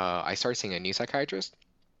I started seeing a new psychiatrist,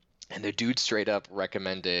 and the dude straight up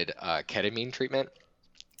recommended ketamine treatment.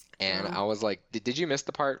 And Oh. I was like, did you miss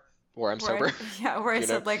the part where I'm Where sober? where I You know,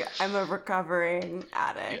 said like I'm a recovering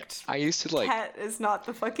addict. I used to like, Ket is not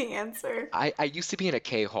the fucking answer. I used to be in a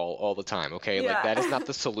K-hole all the time, okay? Like that is Yeah. not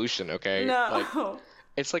the solution, okay? Like No.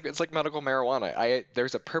 it's like medical marijuana.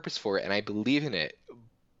 There's a purpose for it, and I believe in it.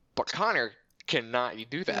 But Connor cannot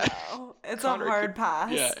do that. No. It's a Connor hard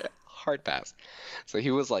pass. yeah, hard pass. So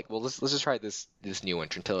he was like, well, let's just try this new one,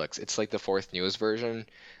 Trintellix. It's like the fourth newest version.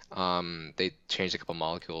 They changed a couple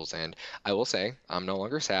molecules, and I will say I'm no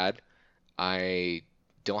longer sad. I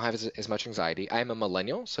don't have as much anxiety. I am a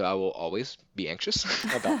millennial, so I will always be anxious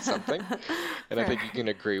about something, and I Fair. think you can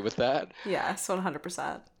agree with that. Yes,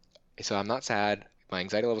 100%. So I'm not sad. My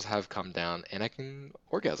anxiety levels have come down, and I can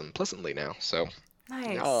orgasm pleasantly now. So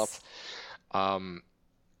yeah. Nice. Um,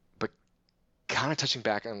 but kind of touching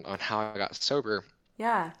back on how I got sober.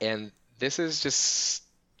 Yeah. And this is just,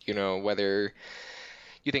 whether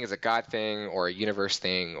you think it's a God thing or a universe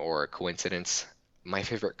thing or a coincidence, my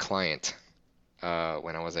favorite client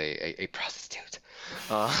when I was a prostitute,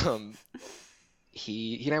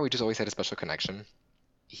 he and I, we just always had a special connection.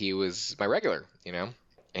 He was my regular,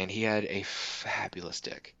 and he had a fabulous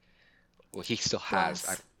dick. Well, he still has.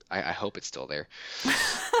 Yes. I hope it's still there.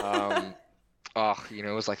 It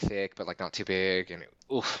was like thick, but like not too big, and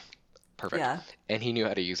oof, perfect. Yeah. And he knew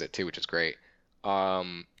how to use it too, which is great. A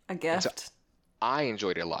gift. So I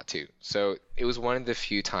enjoyed it a lot too. So it was one of the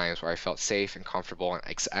few times where I felt safe and comfortable, and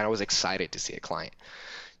I was excited to see a client.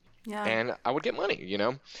 Yeah. And I would get money,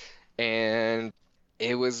 and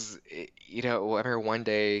it was, I remember one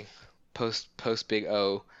day post Big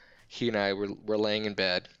O, he and I were laying in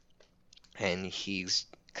bed, and he's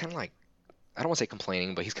kind of like, I don't want to say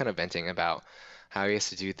complaining, but he's kind of venting about how he has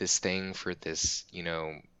to do this thing for this,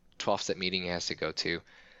 12-step meeting he has to go to.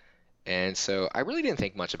 And so I really didn't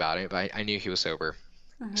think much about it, but I knew he was sober.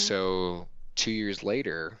 Mm-hmm. So 2 years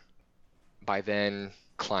later, by then,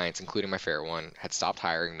 clients, including my favorite one, had stopped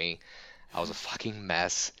hiring me. I was a fucking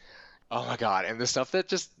mess. Oh my God. And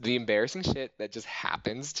the embarrassing shit that just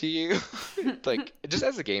happens to you, like, just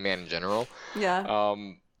as a gay man in general. Yeah.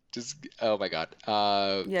 Oh my God.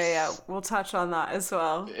 Yeah. We'll touch on that as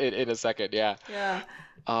well. In a second, yeah. Yeah.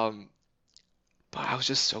 But I was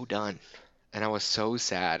just so done. And I was so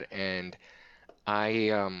sad, and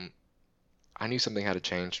I knew something had to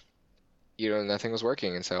change. Nothing was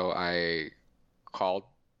working, and so I called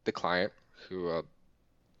the client who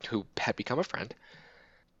had become a friend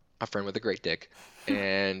with a great dick,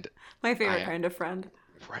 and my favorite kind of friend.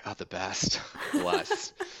 Right, the best,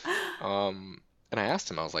 blessed. And I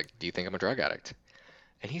asked him, I was like, "Do you think I'm a drug addict?"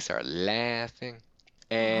 And he started laughing,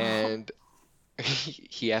 and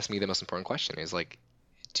he asked me the most important question. He's like,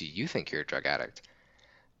 "Do you think you're a drug addict?"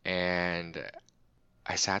 And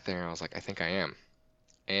I sat there and I was like, "I think I am."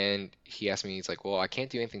 And he asked me, he's like, "Well, I can't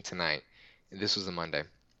do anything tonight." And this was a Monday.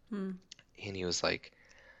 And he was like,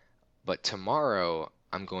 "But tomorrow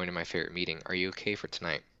I'm going to my favorite meeting. Are you okay for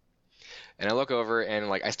tonight?" And I look over and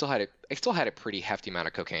like I still had a pretty hefty amount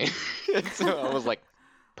of cocaine. So I was like,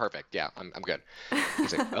 "Perfect. Yeah, I'm good."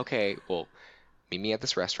 He's like, "Okay, well, meet me at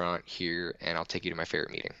this restaurant here and I'll take you to my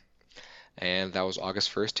favorite meeting." And that was August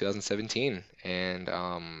 1st, 2017. And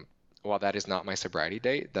while that is not my sobriety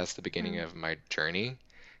date, that's the beginning of my journey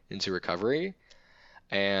into recovery.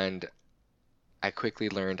 And I quickly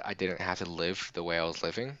learned I didn't have to live the way I was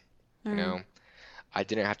living. I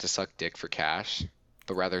didn't have to suck dick for cash,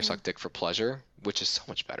 but rather suck dick for pleasure, which is so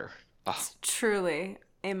much better. Oh, truly.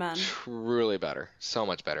 Amen. Truly better. So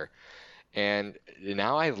much better. And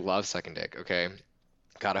now I love sucking dick, okay?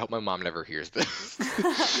 God, I hope my mom never hears this.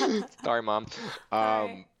 Sorry, Mom.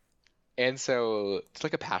 And so it's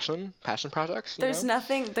like a passion project. There's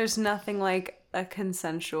nothing like a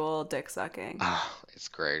consensual dick sucking. It's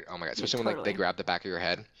great. Oh my God, especially when like they grab the back of your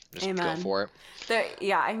head, just Amen. go for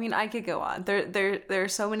it. I mean, I could go on. There are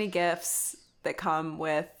so many gifts that come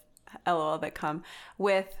with LOL that come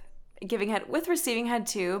with giving head, with receiving head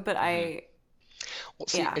too. But Well,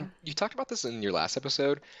 see, and you talked about this in your last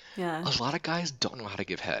episode. Yeah. A lot of guys don't know how to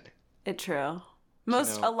give head. It's true.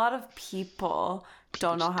 A lot of people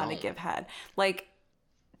don't know how to give head. Like,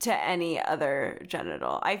 to any other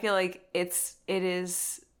genital. I feel like it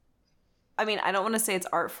is, I mean, I don't want to say it's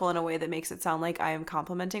artful in a way that makes it sound like I am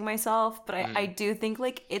complimenting myself, but I do think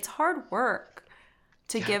like it's hard work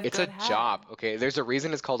to give it's good a head. Job, okay? There's a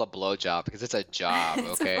reason it's called a blow job, because it's a job, okay?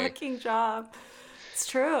 It's a fucking job. It's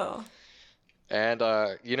true. And,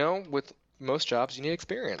 with most jobs, you need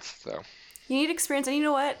experience, so. You need experience, and you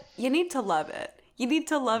know what? You need to love it. You need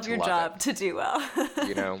to love your job to do well.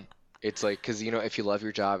 It's like, because, if you love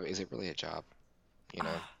your job, is it really a job?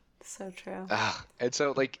 So true. And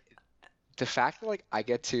so, like, the fact that, like, I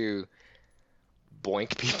get to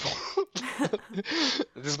boink people.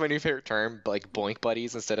 This is my new favorite term, like, boink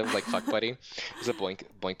buddies instead of, like, fuck buddy. It's a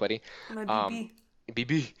boink buddy. My BB.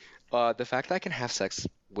 BB. The fact that I can have sex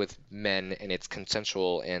with men and it's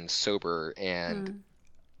consensual and sober and,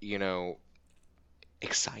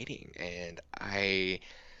 exciting, and I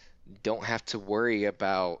don't have to worry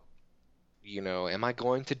about, am I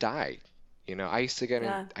going to die? I used to get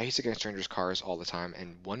in strangers' cars all the time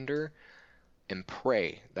and wonder and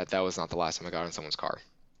pray that was not the last time I got in someone's car.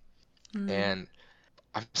 And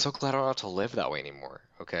I'm so glad I don't have to live that way anymore.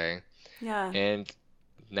 Okay. Yeah. And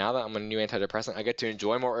now that I'm on a new antidepressant, I get to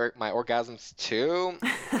enjoy my orgasms too.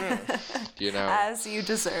 As you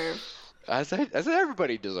deserve. As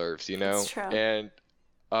everybody deserves, It's true. And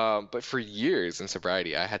but for years in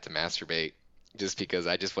sobriety, I had to masturbate just because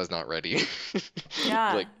I just was not ready.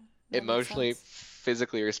 Yeah. Like emotionally,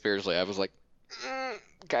 physically, or spiritually, I was like,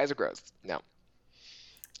 guys are gross. No.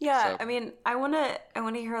 Yeah, So I mean, I wanna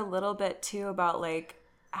hear a little bit too about like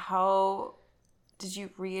how did you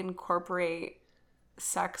reincorporate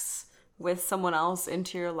sex with someone else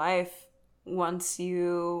into your life once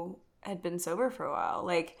you had been sober for a while?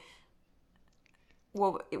 Like,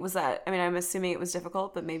 what it was that? I mean, I'm assuming it was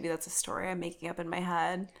difficult, but maybe that's a story I'm making up in my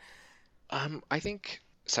head. I think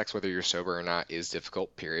sex, whether you're sober or not, is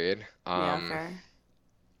difficult, period. Yeah, fair.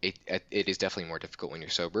 It is definitely more difficult when you're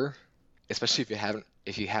sober, especially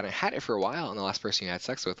if you hadn't had it for a while and the last person you had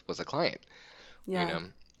sex with was a client, you Yeah. know.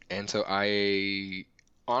 And so I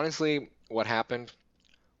honestly, what happened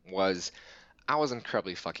was I was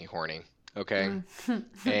incredibly fucking horny, okay? Mm.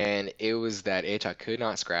 And it was that itch I could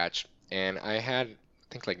not scratch, and I had, I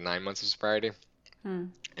think, like 9 months of sobriety. Hmm.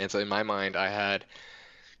 And so in my mind, I had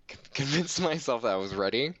convinced myself that I was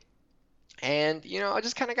ready. And, I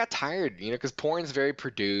just kind of got tired, because porn's very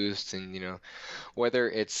produced, and, whether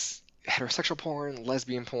it's heterosexual porn,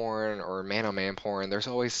 lesbian porn, or man-on-man porn, there's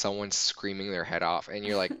always someone screaming their head off, and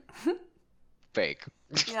you're like, fake.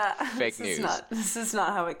 Yeah, Fake news. This is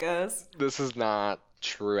not how it goes. This is not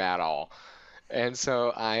true at all. And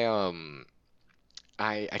so I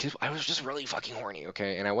was just really fucking horny,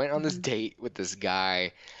 okay? And I went on this Hmm. date with this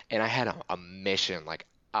guy, and I had a mission. Like,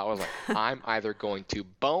 I was like, I'm either going to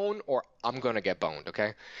bone or I'm gonna get boned,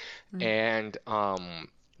 okay? And the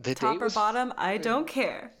date Top or was, bottom, I don't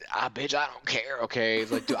care. bitch, I don't care, okay?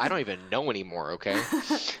 It's like, dude, I don't even know anymore, okay?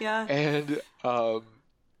 Yeah. And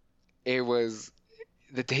it was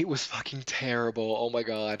the date was fucking terrible. Oh my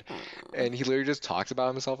God. And he literally just talks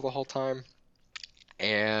about himself the whole time.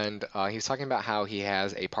 And he's talking about how he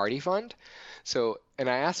has a party fund. So, and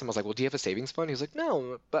I asked him, I was like, well, do you have a savings fund? He was like,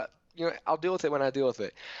 no, but I'll deal with it when I deal with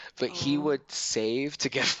it. But he Oh, would save to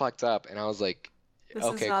get fucked up, and I was like, this is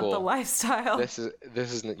okay, not the cool. lifestyle. This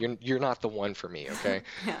is you're not the one for me, okay?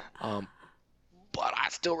 Yeah. Um, but I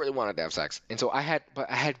still really wanted to have sex, and so I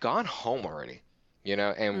had gone home already, and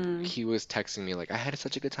Mm. he was texting me like, I had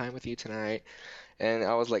such a good time with you tonight. And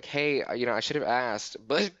I was like, hey, I should have asked,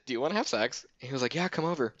 but do you want to have sex? And he was like, yeah, come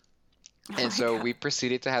over. Oh And my so we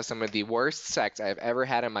proceeded to have some of the worst sex I've ever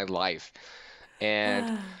had in my life. And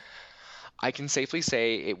God. I can safely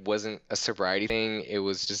say it wasn't a sobriety thing. It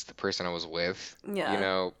was just the person I was with.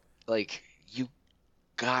 Yeah, Like, you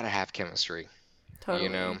gotta have chemistry, you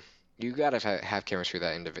know? totally. You gotta have chemistry with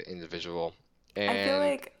that individual. I feel And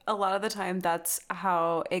like a lot of the time that's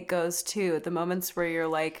how it goes too. The moments where you're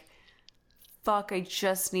like, fuck, I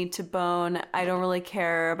just need to bone. I don't really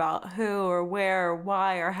care about who or where or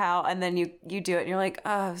why or how. And then you do it and you're like,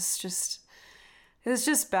 oh, it's just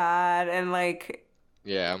bad. And like,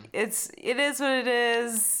 yeah. it is what it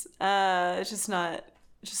is. It's just not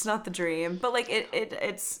the dream. But like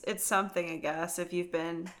it's something, I guess, if you've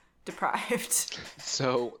been deprived.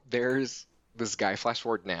 So there's this guy, flash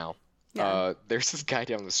forward now. Yeah. There's this guy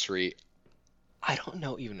down the street. I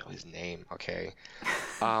don't even know his name, okay?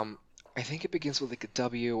 I think it begins with like a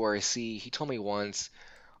W or a C. He told me once.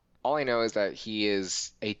 All I know is that he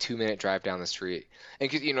is a 2-minute drive down the street.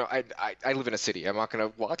 And 'cause, I live in a city. I'm not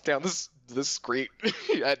gonna walk down this street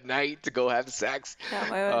at night to go have sex. Yeah,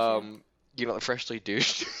 why would you? Freshly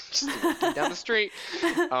douched, just walking down the street.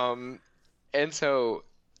 Um, and so,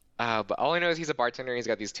 but all I know is he's a bartender. He's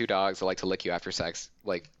got these two dogs that like to lick you after sex,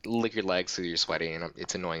 like lick your legs so you're sweaty, and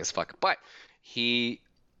it's annoying as fuck. But he,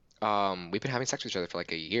 we've been having sex with each other for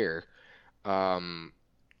like a year. Um,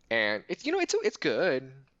 and it's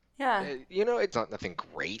good. Yeah. It's not nothing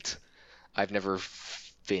great. I've never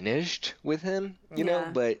finished with him,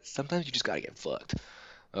 Yeah. but sometimes you just gotta get fucked.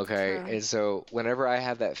 Okay? True. And so whenever I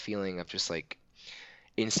have that feeling of just like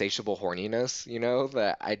insatiable horniness,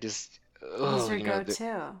 that I just, He's oh, your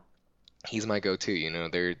go-to. he's my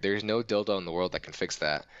go-to, there's no dildo in the world that can fix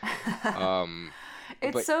that. Um,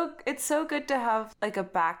 but It's so good to have like a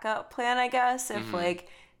backup plan, I guess, if mhm, like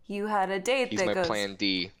you had a date he's that my goes, plan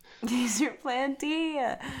D. he's your plan D.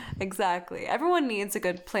 Exactly. Everyone needs a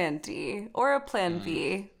good plan D or a plan Mhm.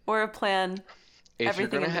 B or a plan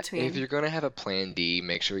everything in If between. you're gonna have a plan D,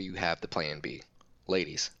 make sure you have the plan B.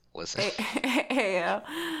 Ladies, listen. Hey,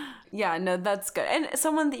 yeah, no, that's good. And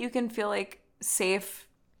someone that you can feel like safe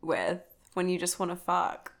with when you just want to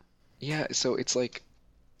fuck. Yeah, so it's like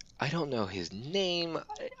I don't know his name.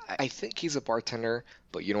 I think he's a bartender,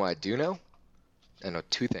 but you know what I do know? I know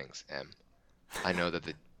two things, Em. I know that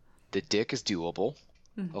the dick is doable,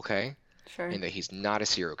 Mhm. okay? Sure. And that he's not a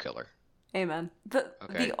serial killer, Amen.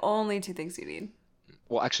 okay? The only two things you need.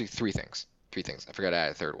 Well, actually, three things. Three things. I forgot to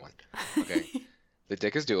add a third one. Okay. The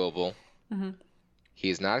dick is doable. Mm-hmm. He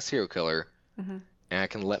is not a serial killer, and I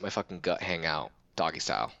can let my fucking gut hang out doggy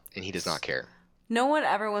style, and he does not care. No one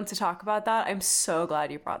ever wants to talk about that. I'm so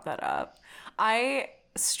glad you brought that up. I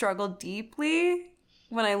struggle deeply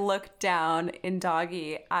when I look down in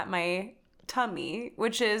doggy at my tummy,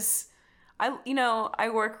 which is, I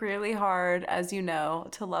work really hard, as you know,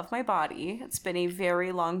 to love my body. It's been a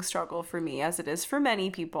very long struggle for me, as it is for many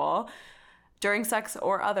people, during sex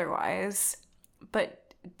or otherwise. But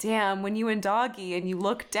damn, when you in doggy and you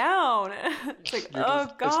look down, it's like, oh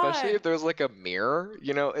God. Especially if there's like a mirror,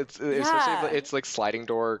 especially if it's like sliding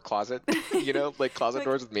door closet, like closet like,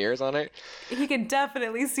 doors with mirrors on it. He can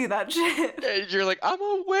definitely see that shit. And you're like, I'm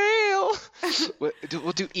a whale.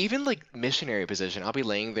 Well, dude, even like missionary position, I'll be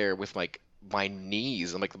laying there with like my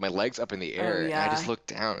knees and like my legs up in the air, and I just look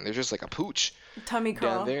down and there's just like a pooch tummy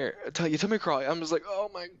crawl down there. Tummy crawl. I'm just like,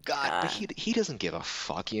 oh my God. But he doesn't give a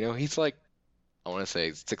fuck, he's like, I want to say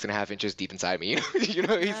 6.5 inches deep inside me.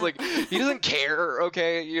 He's like, he doesn't care.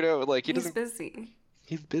 Okay. Like he's busy.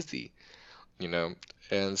 He's busy,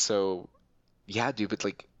 and so, yeah, dude, but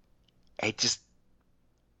like, I just,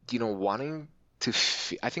 wanting to,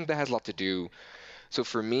 I think that has a lot to do. So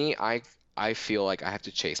for me, I feel like I have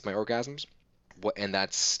to chase my orgasms, and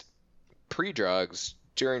that's pre-drugs,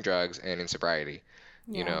 during drugs, and in sobriety.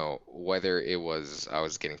 Yeah. Whether it was I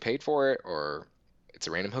was getting paid for it or it's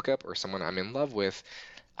a random hookup or someone I'm in love with,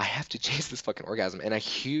 I have to chase this fucking orgasm. And a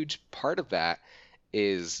huge part of that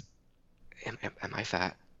is, am I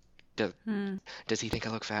fat? Does he think I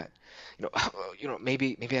look fat?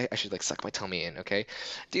 Maybe I should like suck my tummy in, okay?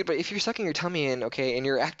 Dude, but if you're sucking your tummy in, okay, and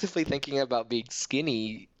you're actively thinking about being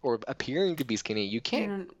skinny or appearing to be skinny, you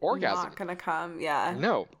can't orgasm. You're not gonna come, yeah.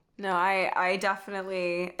 No, I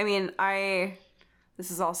definitely, this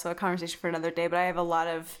is also a conversation for another day, but I have a lot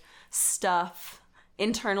of stuff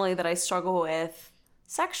internally that I struggle with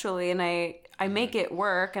sexually, and I make it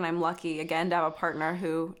work, and I'm lucky again to have a partner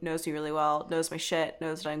who knows me really well, knows my shit,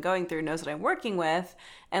 knows what I'm going through, knows what I'm working with,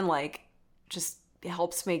 and like just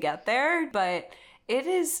helps me get there. But it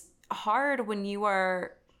is hard when you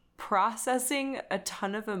are processing a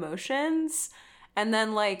ton of emotions, and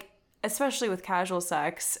then like especially with casual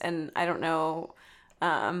sex, and I don't know,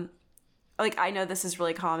 like I know this is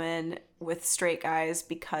really common with straight guys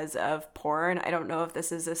because of porn. I don't know if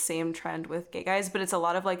this is the same trend with gay guys, but it's a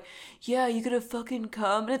lot of like, yeah, you gonna fucking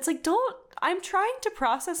come. And it's like, I'm trying to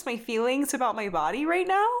process my feelings about my body right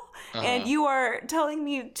now. And you are telling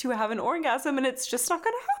me to have an orgasm and it's just not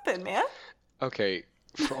gonna happen, man. Okay,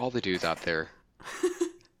 for all the dudes out there,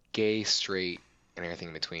 gay, straight, and everything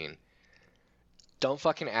in between, don't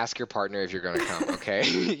fucking ask your partner if you're gonna come, okay?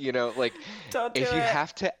 Like, don't do if you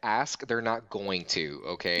have to ask, they're not going to,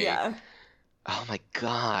 okay? Yeah. Oh my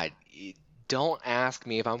God. Don't ask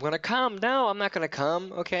me if I'm gonna come. No, I'm not gonna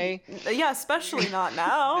come, okay? Yeah, especially not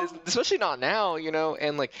now. Especially not now,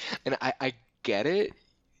 and like, and I get it.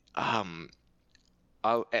 I'm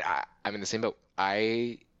in the same boat.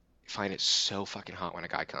 I find it so fucking hot when a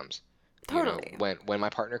guy comes. Totally. When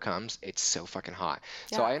my partner comes, it's so fucking hot.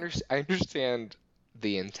 Yeah. So I understand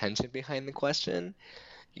the intention behind the question,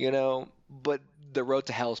 but the road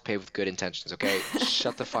to hell is paved with good intentions, okay?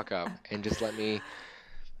 Shut the fuck up and just let me.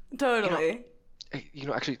 Totally.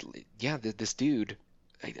 Actually, yeah, this dude,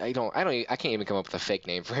 I can't even come up with a fake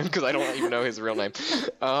name for him because I don't even know his real name.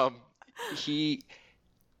 I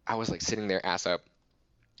was like sitting there ass up,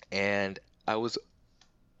 and I was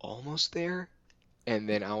almost there, and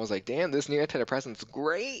then I was like, damn, this new antidepressant's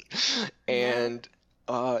great, and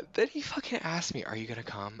then he fucking asked me, are you gonna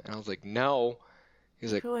come? And I was like, no.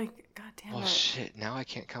 He's like, God damn it. Shit, now I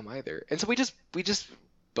can't come either. And so we just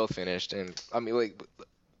both finished, and I mean, like,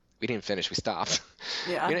 we didn't finish, we stopped.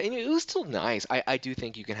 Yeah. And it was still nice. I do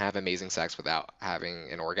think you can have amazing sex without having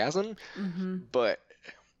an orgasm. Mm-hmm. But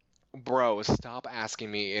bro, stop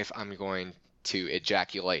asking me if I'm going to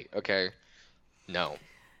ejaculate, okay? No.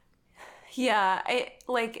 Yeah, I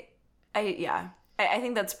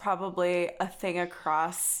think that's probably a thing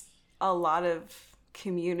across a lot of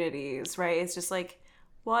communities, right? It's just like,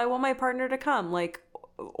 well, I want my partner to come, like,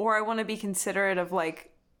 or I want to be considerate of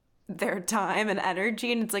like their time and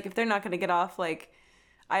energy, and it's like if they're not going to get off, like,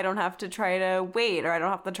 I don't have to try to wait, or I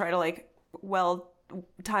don't have to try to like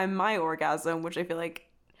time my orgasm, which I feel like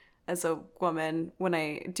as a woman, when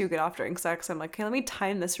I do get off during sex, I'm like, okay, let me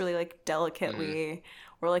time this really like delicately,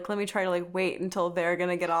 or like let me try to like wait until they're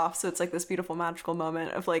gonna get off, so it's like this beautiful magical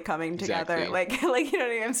moment of like coming together. Exactly. like you know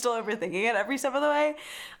what I mean? I'm still overthinking it every step of the way,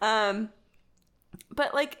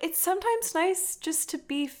 but like it's sometimes nice just to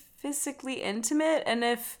be physically intimate, and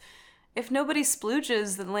if nobody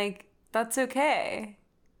splooges, then like that's okay.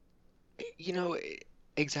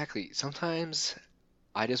 exactly. Sometimes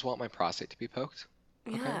I just want my prostate to be poked.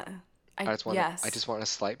 Okay. Yeah. I Yes. just want a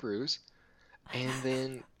slight bruise. And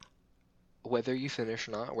then whether you finish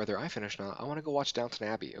or not, whether I finish or not, I want to go watch Downton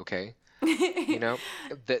Abbey, okay? You know,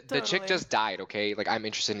 the chick Totally. just died, okay? Like I'm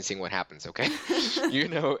interested in seeing what happens, okay?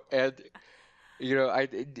 And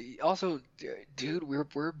also, dude,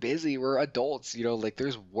 we're busy, we're adults, like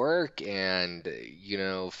there's work and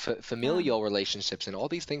f Yeah. familial relationships and all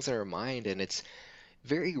these things in our mind, and it's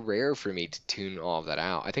very rare for me to tune all of that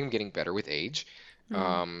out. I think I'm getting better with age. Mm.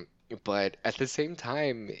 Um, but at the same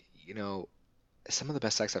time, you know, some of the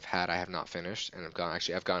best sex I've had, I have not finished, and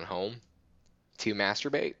I've gone home to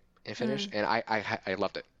masturbate and finish, Mm. and I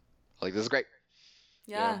loved it. Like this is great,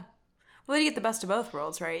 you know? Yeah. Well, then you get the best of both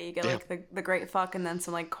worlds, right? You get Yeah, like the great fuck and then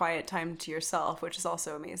some like quiet time to yourself, which is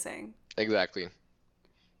also amazing. exactly.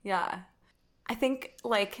 Yeah. I think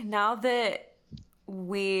like now that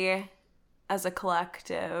we as a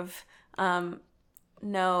collective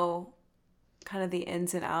know kind of the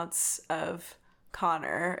ins and outs of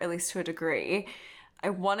Connor, at least to a degree, I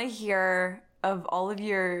want to hear of all of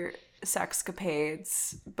your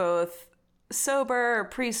sexcapades, both sober or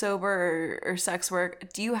pre-sober or sex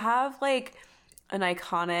work. Do you have like an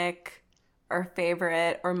iconic or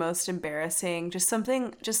favorite or most embarrassing, just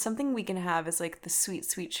something we can have as like the sweet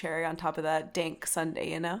sweet cherry on top of that dank sundae,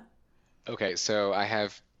 you know? Okay, so I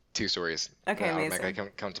have two stories Okay, that automatically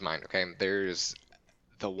amazing. come to mind. Okay, there's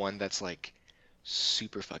the one that's like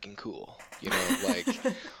super fucking cool,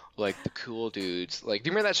 like the cool dudes. Like, do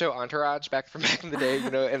you remember that show Entourage back from back in the day?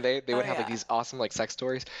 And they Oh would have like yeah. these awesome like sex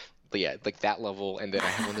stories. But yeah, like that level. And then I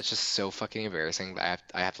have one that's just so fucking embarrassing that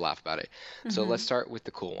I have to laugh about it. So let's Mm-hmm. start with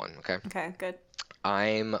the cool one. Okay, Okay, good.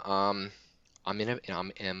 I'm um I'm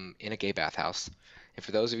in a gay bathhouse. And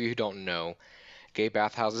for those of you who don't know, gay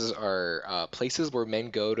bathhouses are places where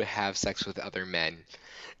men go to have sex with other men,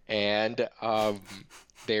 and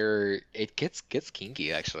it gets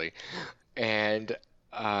kinky actually, and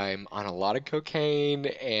I'm on a lot of cocaine,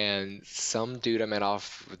 and some dude I met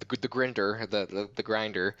off the grinder, the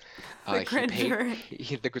grinder, The he paid Gringer.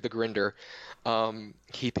 the grinder,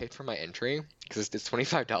 he paid for my entry because it's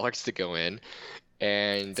 $25 to go in,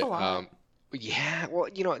 It's and a lot. yeah, well,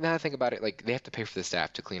 now that I think about it, like they have to pay for the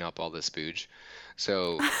staff to clean up all this spooge,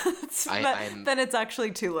 so I'm Then it's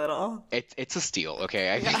actually too little. it's a steal, okay?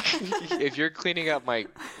 I Yeah. think if you're cleaning up my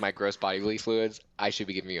gross bodily fluids, I should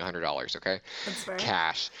be giving you $100, okay? That's fair.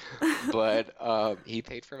 Cash. But he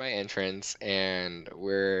paid for my entrance, and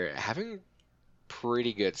we're having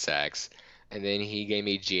pretty good sex. And then he gave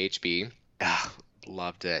me GHB. Ah,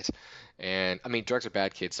 loved it. And I mean, drugs are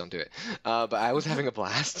bad, kids, don't do it. But I was having a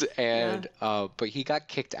blast, Yeah. and but he got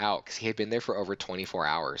kicked out because he had been there for over 24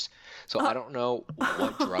 hours. So I don't know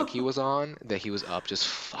what drug he was on that he was up just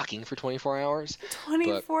fucking for 24 hours. But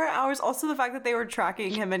 24 hours. Also, the fact that they were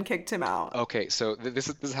tracking him and kicked him out. okay, so this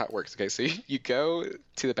is how it works. Okay, so you go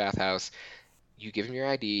to the bathhouse, you give him your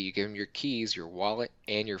ID, you give him your keys, your wallet,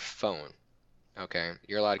 and your phone. Okay,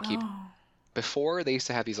 you're allowed to keep. Oh. Before they used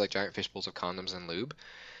to have these like giant fishbowls of condoms and lube,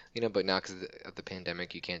 but now because of the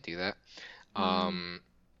pandemic, you can't do that. Mm. Um,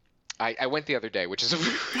 I went the other day, which is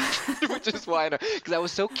which is why I know, because I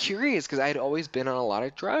was so curious because I had always been on a lot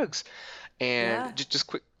of drugs, and Yeah. just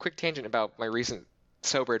quick tangent about my recent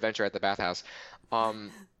sober adventure at the bathhouse.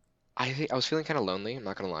 Um, I was feeling kind of lonely, I'm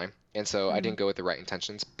not gonna lie, and so I Mm. didn't go with the right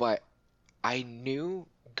intentions, but I knew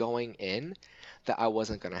going in that I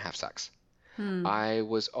wasn't gonna have sex. Hmm. I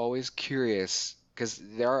was always curious because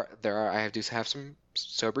I do have some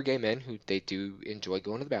sober gay men who they do enjoy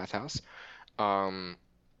going to the bathhouse. Um,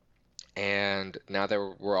 and now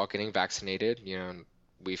that we're all getting vaccinated,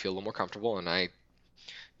 we feel a little more comfortable, and I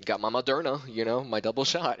got my Moderna, my double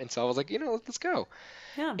shot, and so I was like, let's go.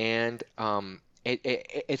 Yeah. And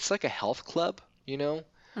it's like a health club,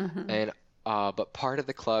 Mm-hmm. and but part of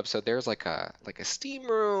the club, so there's like a steam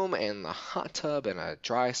room and a hot tub and a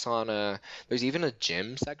dry sauna. There's even a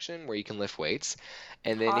gym section where you can lift weights.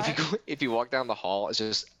 And then Hot. if you walk down the hall, it's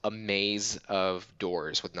just a maze of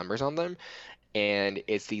doors with numbers on them, and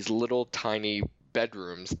it's these little tiny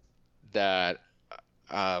bedrooms that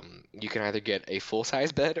you can either get a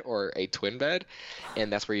full-size bed or a twin bed,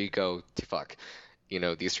 and that's where you go to fuck,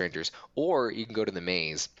 these strangers, or you can go to the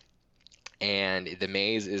maze. And the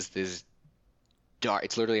maze is this dark,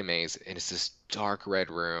 it's literally a maze, and it's this dark red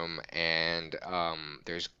room, and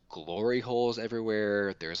there's glory holes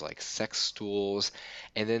everywhere, there's like sex stools,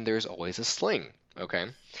 and then there's always a sling, okay?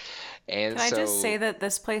 And Can I just say so that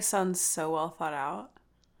this place sounds so well thought out?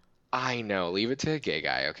 I know, leave it to a gay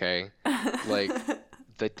guy, okay? Like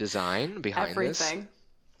the design behind this, Everything.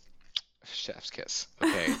 chef's kiss.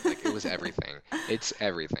 Okay, like it was everything. It's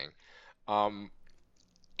everything. Um,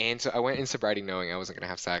 and so I went in sobriety knowing I wasn't gonna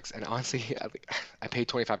have sex, and honestly, I paid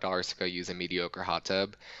 $25 to go use a mediocre hot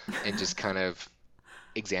tub, and just kind of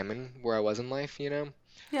examine where I was in life, you know.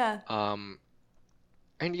 Yeah. Um,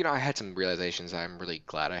 and I had some realizations I'm really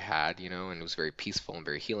glad I had, and it was very peaceful and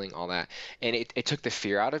very healing, all that. And it took the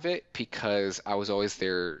fear out of it because I was always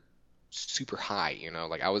there super high,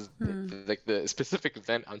 like I was like the specific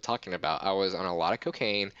event I'm talking about, I was on a lot of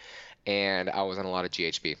cocaine and I was on a lot of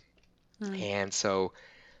GHB. And so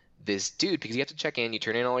this dude, because you have to check in, you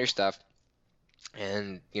turn in all your stuff,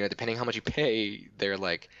 and depending how much you pay, they're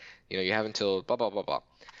like, you have until blah blah blah blah.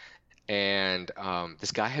 And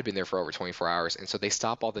this guy had been there for over 24 hours, and so they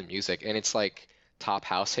stop all the music, and it's like top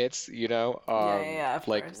house hits, Yeah, of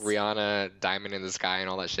like course. Rihanna, Diamond in the Sky, and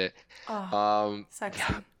all that shit. Sexy.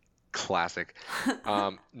 Yeah, classic.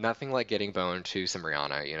 Nothing like getting boned to some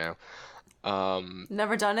Rihanna.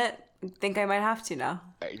 Never done it. Think I might have to now.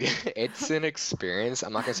 It's an experience.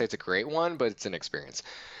 I'm not gonna say it's a great one, but it's an experience.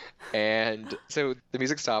 And so the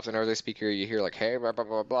music stops, and over the speaker, you hear like, "Hey, blah blah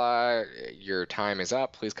blah blah, your time is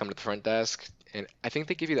up. Please come to the front desk." And I think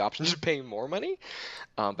they give you the option to pay more money.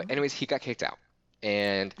 But anyways, he got kicked out,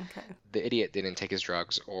 and the idiot didn't take his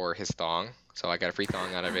drugs or his thong, so I got a free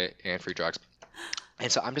thong out of it and free drugs.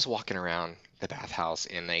 And so I'm just walking around the bathhouse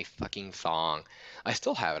in a fucking thong. I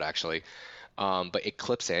still have it actually, but it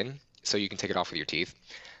clips in, so you can take it off with your teeth.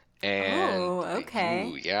 And okay.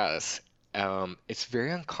 ooh, yes. It's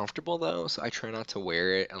very uncomfortable though, so I try not to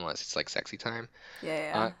wear it unless it's like sexy time.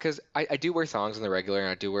 Yeah. Because I do wear thongs on the regular, and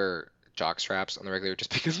I do wear jock straps on the regular,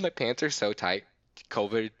 just because my pants are so tight.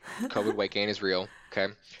 COVID weight gain is real. Okay.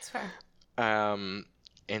 It's fair. And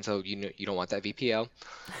so you don't want that VPL.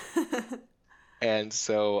 And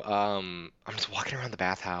so I'm just walking around the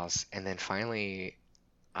bathhouse, and then finally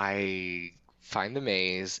I find the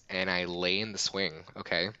maze and I lay in the swing,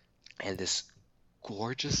 okay? And this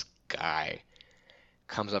gorgeous guy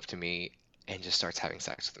comes up to me and just starts having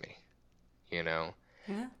sex with me, Yeah.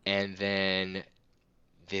 And then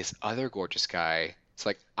this other gorgeous guy, it's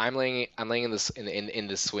like I'm laying in this in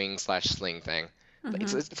the swing slash sling thing.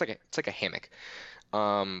 It's like a hammock,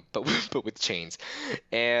 but but with chains,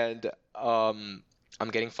 and I'm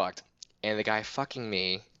getting fucked, and the guy fucking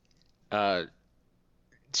me,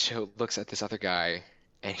 looks at this other guy,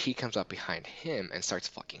 and he comes up behind him and starts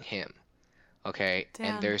fucking him. Okay, Damn.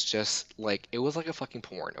 and there's just like it was like a fucking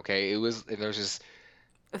porn. Okay, there's just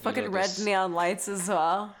fucking red neon lights as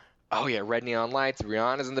well. Oh yeah, red neon lights.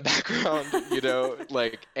 Rihanna's in the background,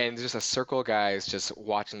 like, and just a circle of guys just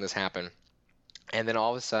watching this happen. And then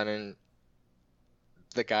all of a sudden,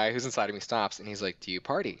 the guy who's inside of me stops, and he's like, "Do you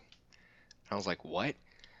party?" And I was like, "What?"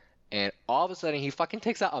 And all of a sudden, he fucking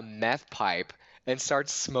takes out a meth pipe and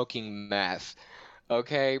starts smoking meth.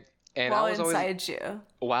 Okay. And while I was inside you.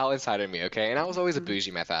 While inside of me, okay? And I was always a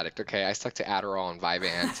bougie meth addict, okay? I stuck to Adderall and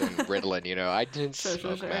Vyvanse and Ritalin, I didn't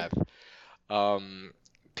smoke meth.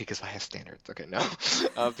 Because I have standards. Okay, no.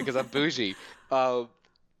 Because I'm bougie.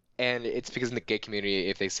 And it's because in the gay community,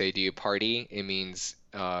 if they say, "Do you party?" it means,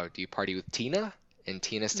 "Do you party with Tina?" And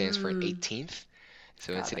Tina stands for an 18th.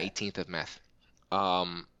 So it's an 18th of meth.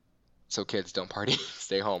 So kids, don't party.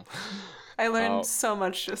 Stay home. I learned so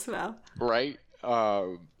much just now. Right?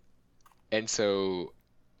 And so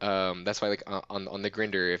that's why, like, on the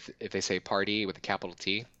Grindr, if they say party with a capital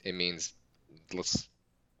T, it means let's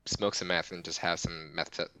smoke some meth and just have some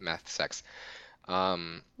meth sex.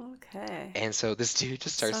 Okay. And so this dude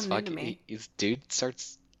just starts fucking. This dude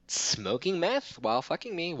starts smoking meth while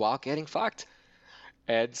fucking me while getting fucked.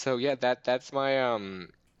 And so yeah, that's my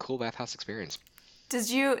cool bathhouse experience. Did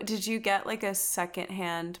you get like a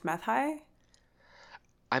secondhand meth high?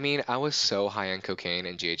 I mean, I was so high on cocaine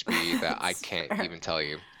and GHB that I can't even tell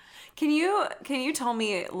you. Can you tell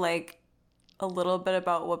me like a little bit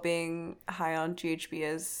about what being high on GHB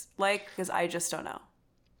is like? Because I just don't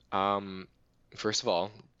know. First of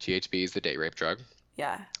all, GHB is the date rape drug.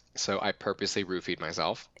 Yeah. So I purposely roofied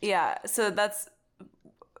myself. Yeah. So that's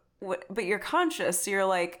what. But you're conscious. So you're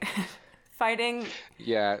like fighting.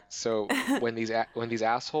 Yeah. So when these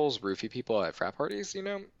assholes roofie people at frat parties,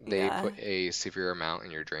 they put a severe amount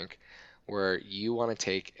in your drink, where you want to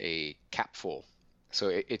take a capful. So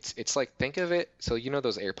it's like, think of it. So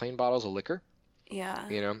those airplane bottles of liquor.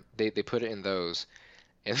 Yeah. They put it in those,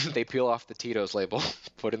 and they peel off the Tito's label,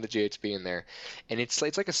 put in the GHB in there, and it's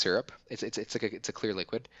like a syrup. It's a clear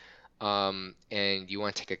liquid, and you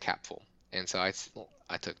want to take a capful. And so I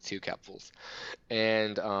took 2 capfuls,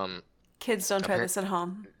 and kids don't try this at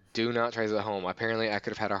home. Do not try this at home. Apparently, I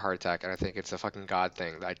could have had a heart attack, and I think it's a fucking God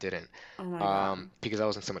thing that I didn't, Oh my God. because I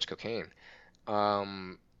was on so much cocaine.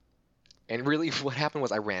 Um, and really, what happened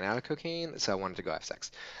was I ran out of cocaine, so I wanted to go have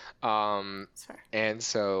sex. Um, Sorry. and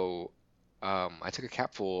so, I took a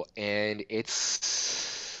capful, and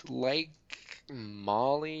it's like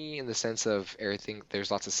Molly in the sense of everything.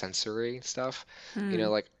 There's lots of sensory stuff. Hmm.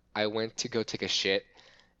 Like I went to go take a shit,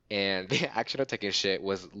 and the action of taking a shit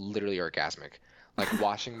was literally orgasmic. Like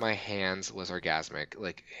washing my hands was orgasmic.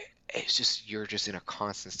 Like it's just you're just in a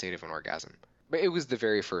constant state of an orgasm. But it was the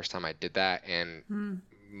very first time I did that, and Hmm.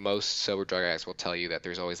 most sober drug addicts will tell you that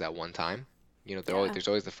there's always that one time. Yeah. There's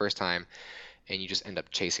always the first time, and you just end up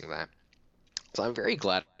chasing that. So I'm very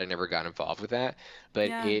glad I never got involved with that, but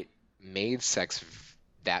Yeah. it made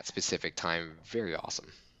that specific time very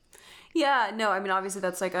awesome. Yeah. No, I mean, obviously,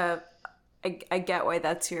 that's like I get why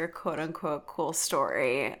that's your quote unquote cool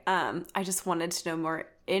story. I just wanted to know more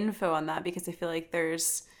info on that because I feel like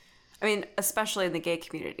I mean, especially in the gay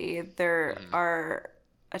community, there Mhm. are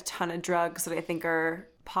a ton of drugs that I think are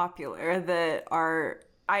popular that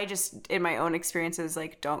I just, in my own experiences,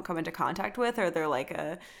 like don't come into contact with, or they're like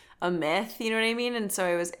a myth, you know what I mean? And so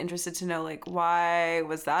I was interested to know, like, why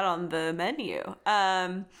was that on the menu?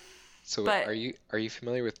 So But are you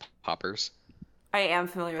familiar with poppers? I am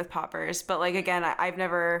familiar with poppers, but like again, I've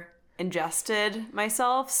never ingested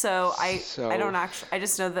myself, so I So don't actually. I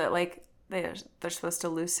just know that like they're supposed to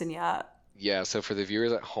loosen you up. yeah, so for the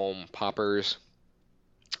viewers at home, poppers,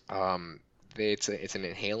 um, it's an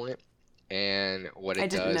inhalant, and what I it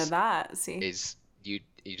didn't know does that. See, is you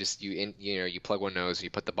plug one nose, you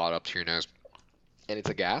put the bottle up to your nose, and it's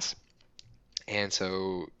a gas, and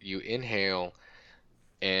so you inhale,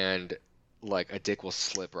 and like a dick will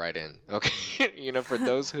slip right in. Okay, for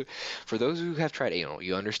those who have tried anal,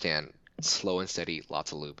 you understand slow and steady,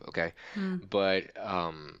 lots of lube. Okay, hmm. but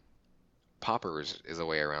poppers is a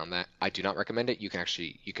way around that. I do not recommend it. You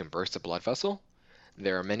can burst a blood vessel.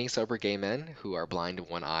 There are many sober gay men who are blind in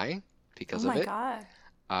one eye Oh because of my it. God.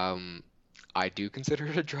 Um, I do consider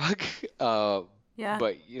it a drug, Yeah.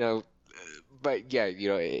 but yeah,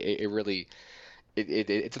 it really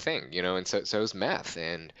it's a thing, and so is meth,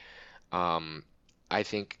 and um, I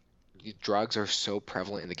think drugs are so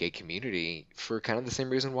prevalent in the gay community for kind of the same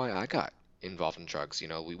reason why I got involved in drugs.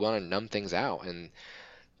 We want to numb things out, and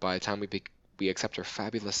by the time we accept our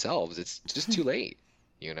fabulous selves, it's just too late.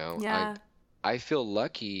 You know, I Yeah. I feel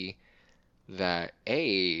lucky that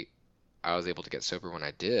A, I was able to get sober when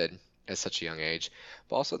I did at such a young age,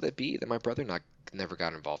 but also that B, that my brother not never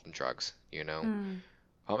got involved in drugs. Hmm.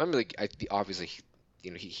 I mean, like, obviously,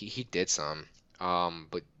 he did some,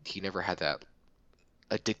 but he never had that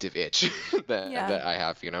addictive itch Yeah. that I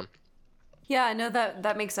have. Yeah. No,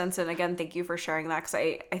 that makes sense. And again, thank you for sharing that because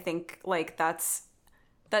I think like that's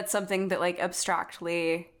something that like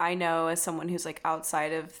abstractly I know as someone who's like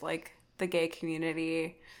outside of like the gay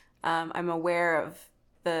community. I'm aware of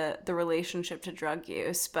the relationship to drug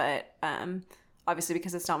use, but obviously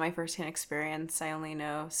because it's not my firsthand experience, I only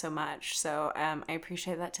know so much. So I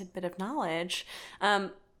appreciate that tidbit of knowledge.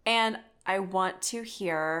 And I want to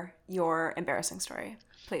hear your embarrassing story,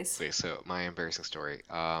 please. Okay, so my embarrassing story,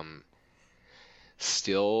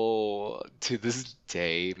 still to this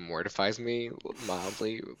day mortifies me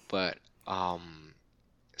mildly, but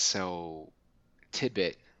so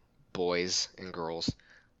tidbit, boys and girls,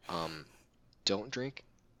 um, don't drink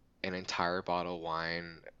an entire bottle of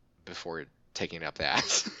wine before taking it up the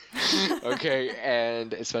ass. Okay,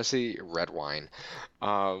 and especially red wine.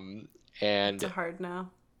 Um, It's a and hard no.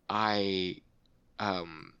 I,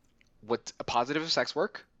 what's a positive of sex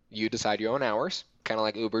work? You decide your own hours, kind of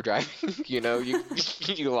like Uber driving. You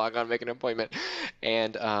you log on, make an appointment,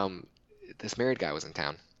 and this married guy was in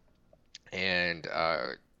town, and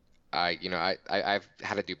I've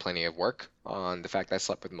had to do plenty of work on the fact that I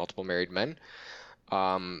slept with multiple married men.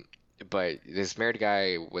 Um, but this married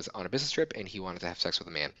guy was on a business trip and he wanted to have sex with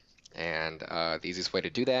a man. And the easiest way to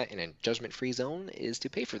do that in a judgment-free zone is to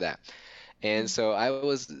pay for that. And Mm. so I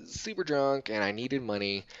was super drunk and I needed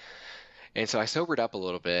money. And so I sobered up a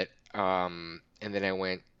little bit. And then I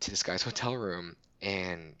went to this guy's hotel room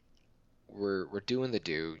and we're doing the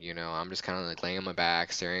do. I'm just kind of like laying on my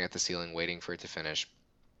back, staring at the ceiling, waiting for it to finish.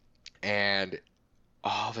 And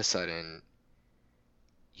all of a sudden,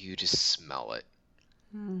 you just smell it.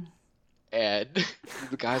 Mm. And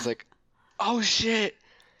the guy's like, "Oh shit!"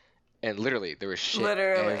 And literally, there was shit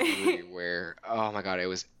Literally. everywhere. Oh my God, it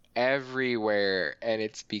was everywhere. And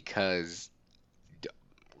it's because,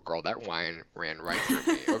 girl, that wine ran right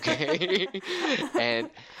through me, okay? And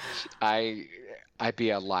I, I'd be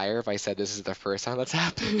a liar if I said this is the first time that's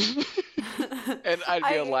happened. And I'd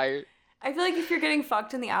be a liar. I feel like if you're getting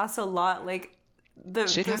fucked in the ass a lot, like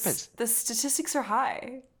shit happens. The statistics are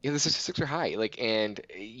high. Yeah, the statistics are high. Like, and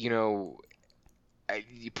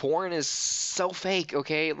porn is so fake.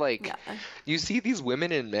 Okay, like you see these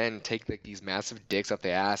women and men take like these massive dicks up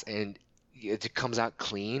the ass, and it comes out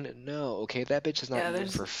clean. No, okay, that bitch has not eaten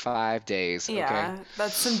for 5 days. Yeah, okay?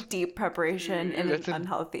 That's some deep preparation in an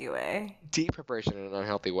unhealthy way. Deep preparation in an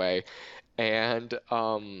unhealthy way, and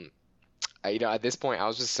at this point I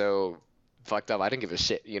was just so fucked up. I didn't give a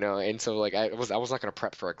shit, and so like I was not gonna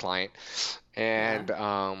prep for a client, and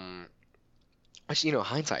actually,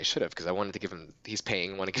 hindsight, I should have, because I wanted to give him, he's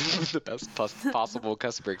paying, I want to give him the best possible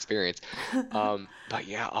customer experience. But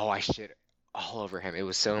yeah, I shit all over him. It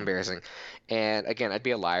was so embarrassing. And again, I'd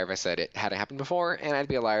be a liar if I said it hadn't happened before, and I'd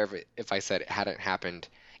be a liar if I said it hadn't happened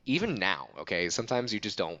even now. Okay, sometimes you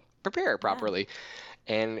just don't prepare properly.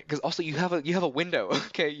 And because also you have a window.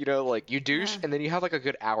 Okay, like you douche and then you have like a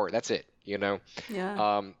good hour. That's it.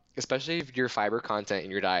 Especially if your fiber content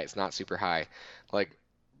in your diet is not super high. Like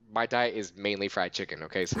my diet is mainly fried chicken.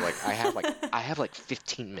 Okay, so like I have like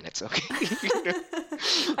 15 minutes. Okay.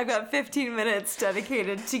 I've got 15 minutes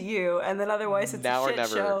dedicated to you, and then otherwise it's a shit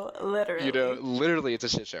show, literally. Literally it's a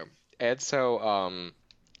shit show. And so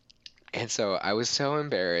I was so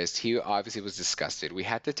embarrassed. He obviously was disgusted. We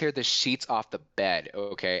had to tear the sheets off the bed,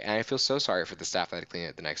 okay? And I feel so sorry for the staff that had to clean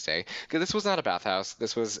it the next day, because this was not a bathhouse.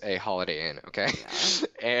 This was a Holiday Inn, okay? Yeah.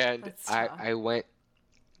 And I went,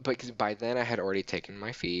 but by then I had already taken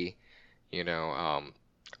my fee.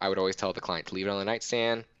 I would always tell the client to leave it on the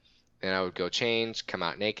nightstand. Then I would go change, come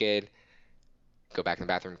out naked, go back in the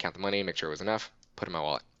bathroom, count the money, make sure it was enough, put it in my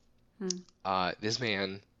wallet. This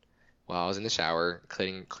man, while I was in the shower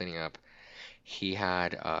cleaning up, he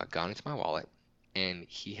had gone into my wallet and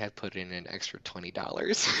he had put in an extra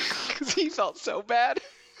 $20 because he felt so bad.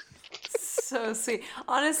 So sweet.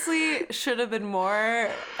 Honestly, should have been more.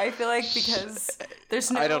 I feel like because there's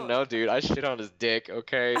no. I don't know, dude. I shit on his dick.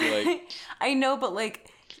 Okay, like. I know, but like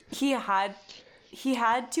he had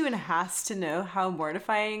to and has to know how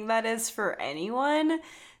mortifying that is for anyone.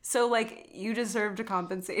 So like you deserved a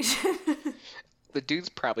compensation. The dude's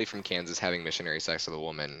probably from Kansas having missionary sex with a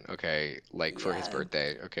woman, okay, like for his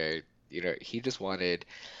birthday, okay. He just wanted.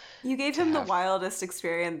 You gave him the wildest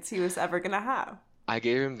experience he was ever gonna have. I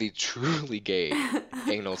gave him the truly gay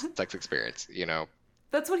anal sex experience,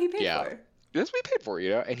 That's what he paid for. That's what he paid for,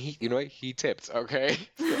 and he tipped, okay.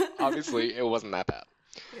 So obviously, it wasn't that bad.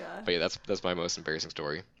 Yeah. But yeah, that's my most embarrassing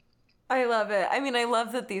story. I love it. I mean, I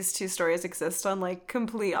love that these two stories exist on like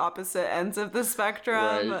complete opposite ends of the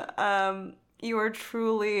spectrum. Right. You are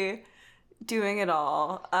truly doing it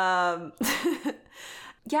all.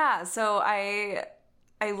 Yeah, so I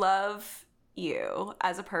love you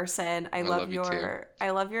as a person. I love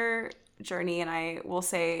your journey, and I will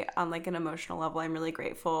say on like an emotional level, I'm really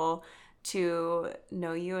grateful to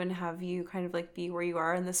know you and have you kind of like be where you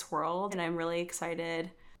are in this world. And I'm really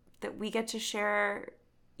excited that we get to share,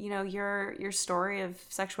 your story of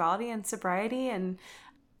sexuality and sobriety. And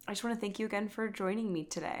I just want to thank you again for joining me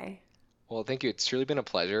today. Well, thank you. It's truly been a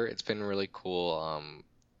pleasure. It's been really cool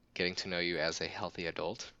getting to know you as a healthy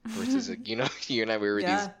adult versus, you and I, we were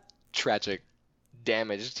these tragic,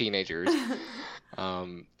 damaged teenagers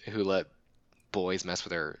who let boys mess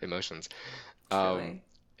with their emotions.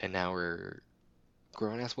 And now we're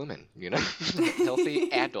grown-ass women,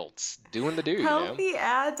 healthy adults doing the do. Healthy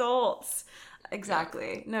adults.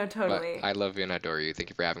 Exactly. Yeah. No, totally. But I love you and I adore you. Thank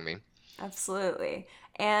you for having me. Absolutely.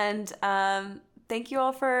 And thank you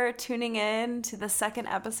all for tuning in to the second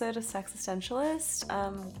episode of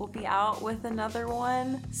Sexistentialist. We'll be out with another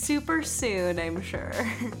one super soon, I'm sure.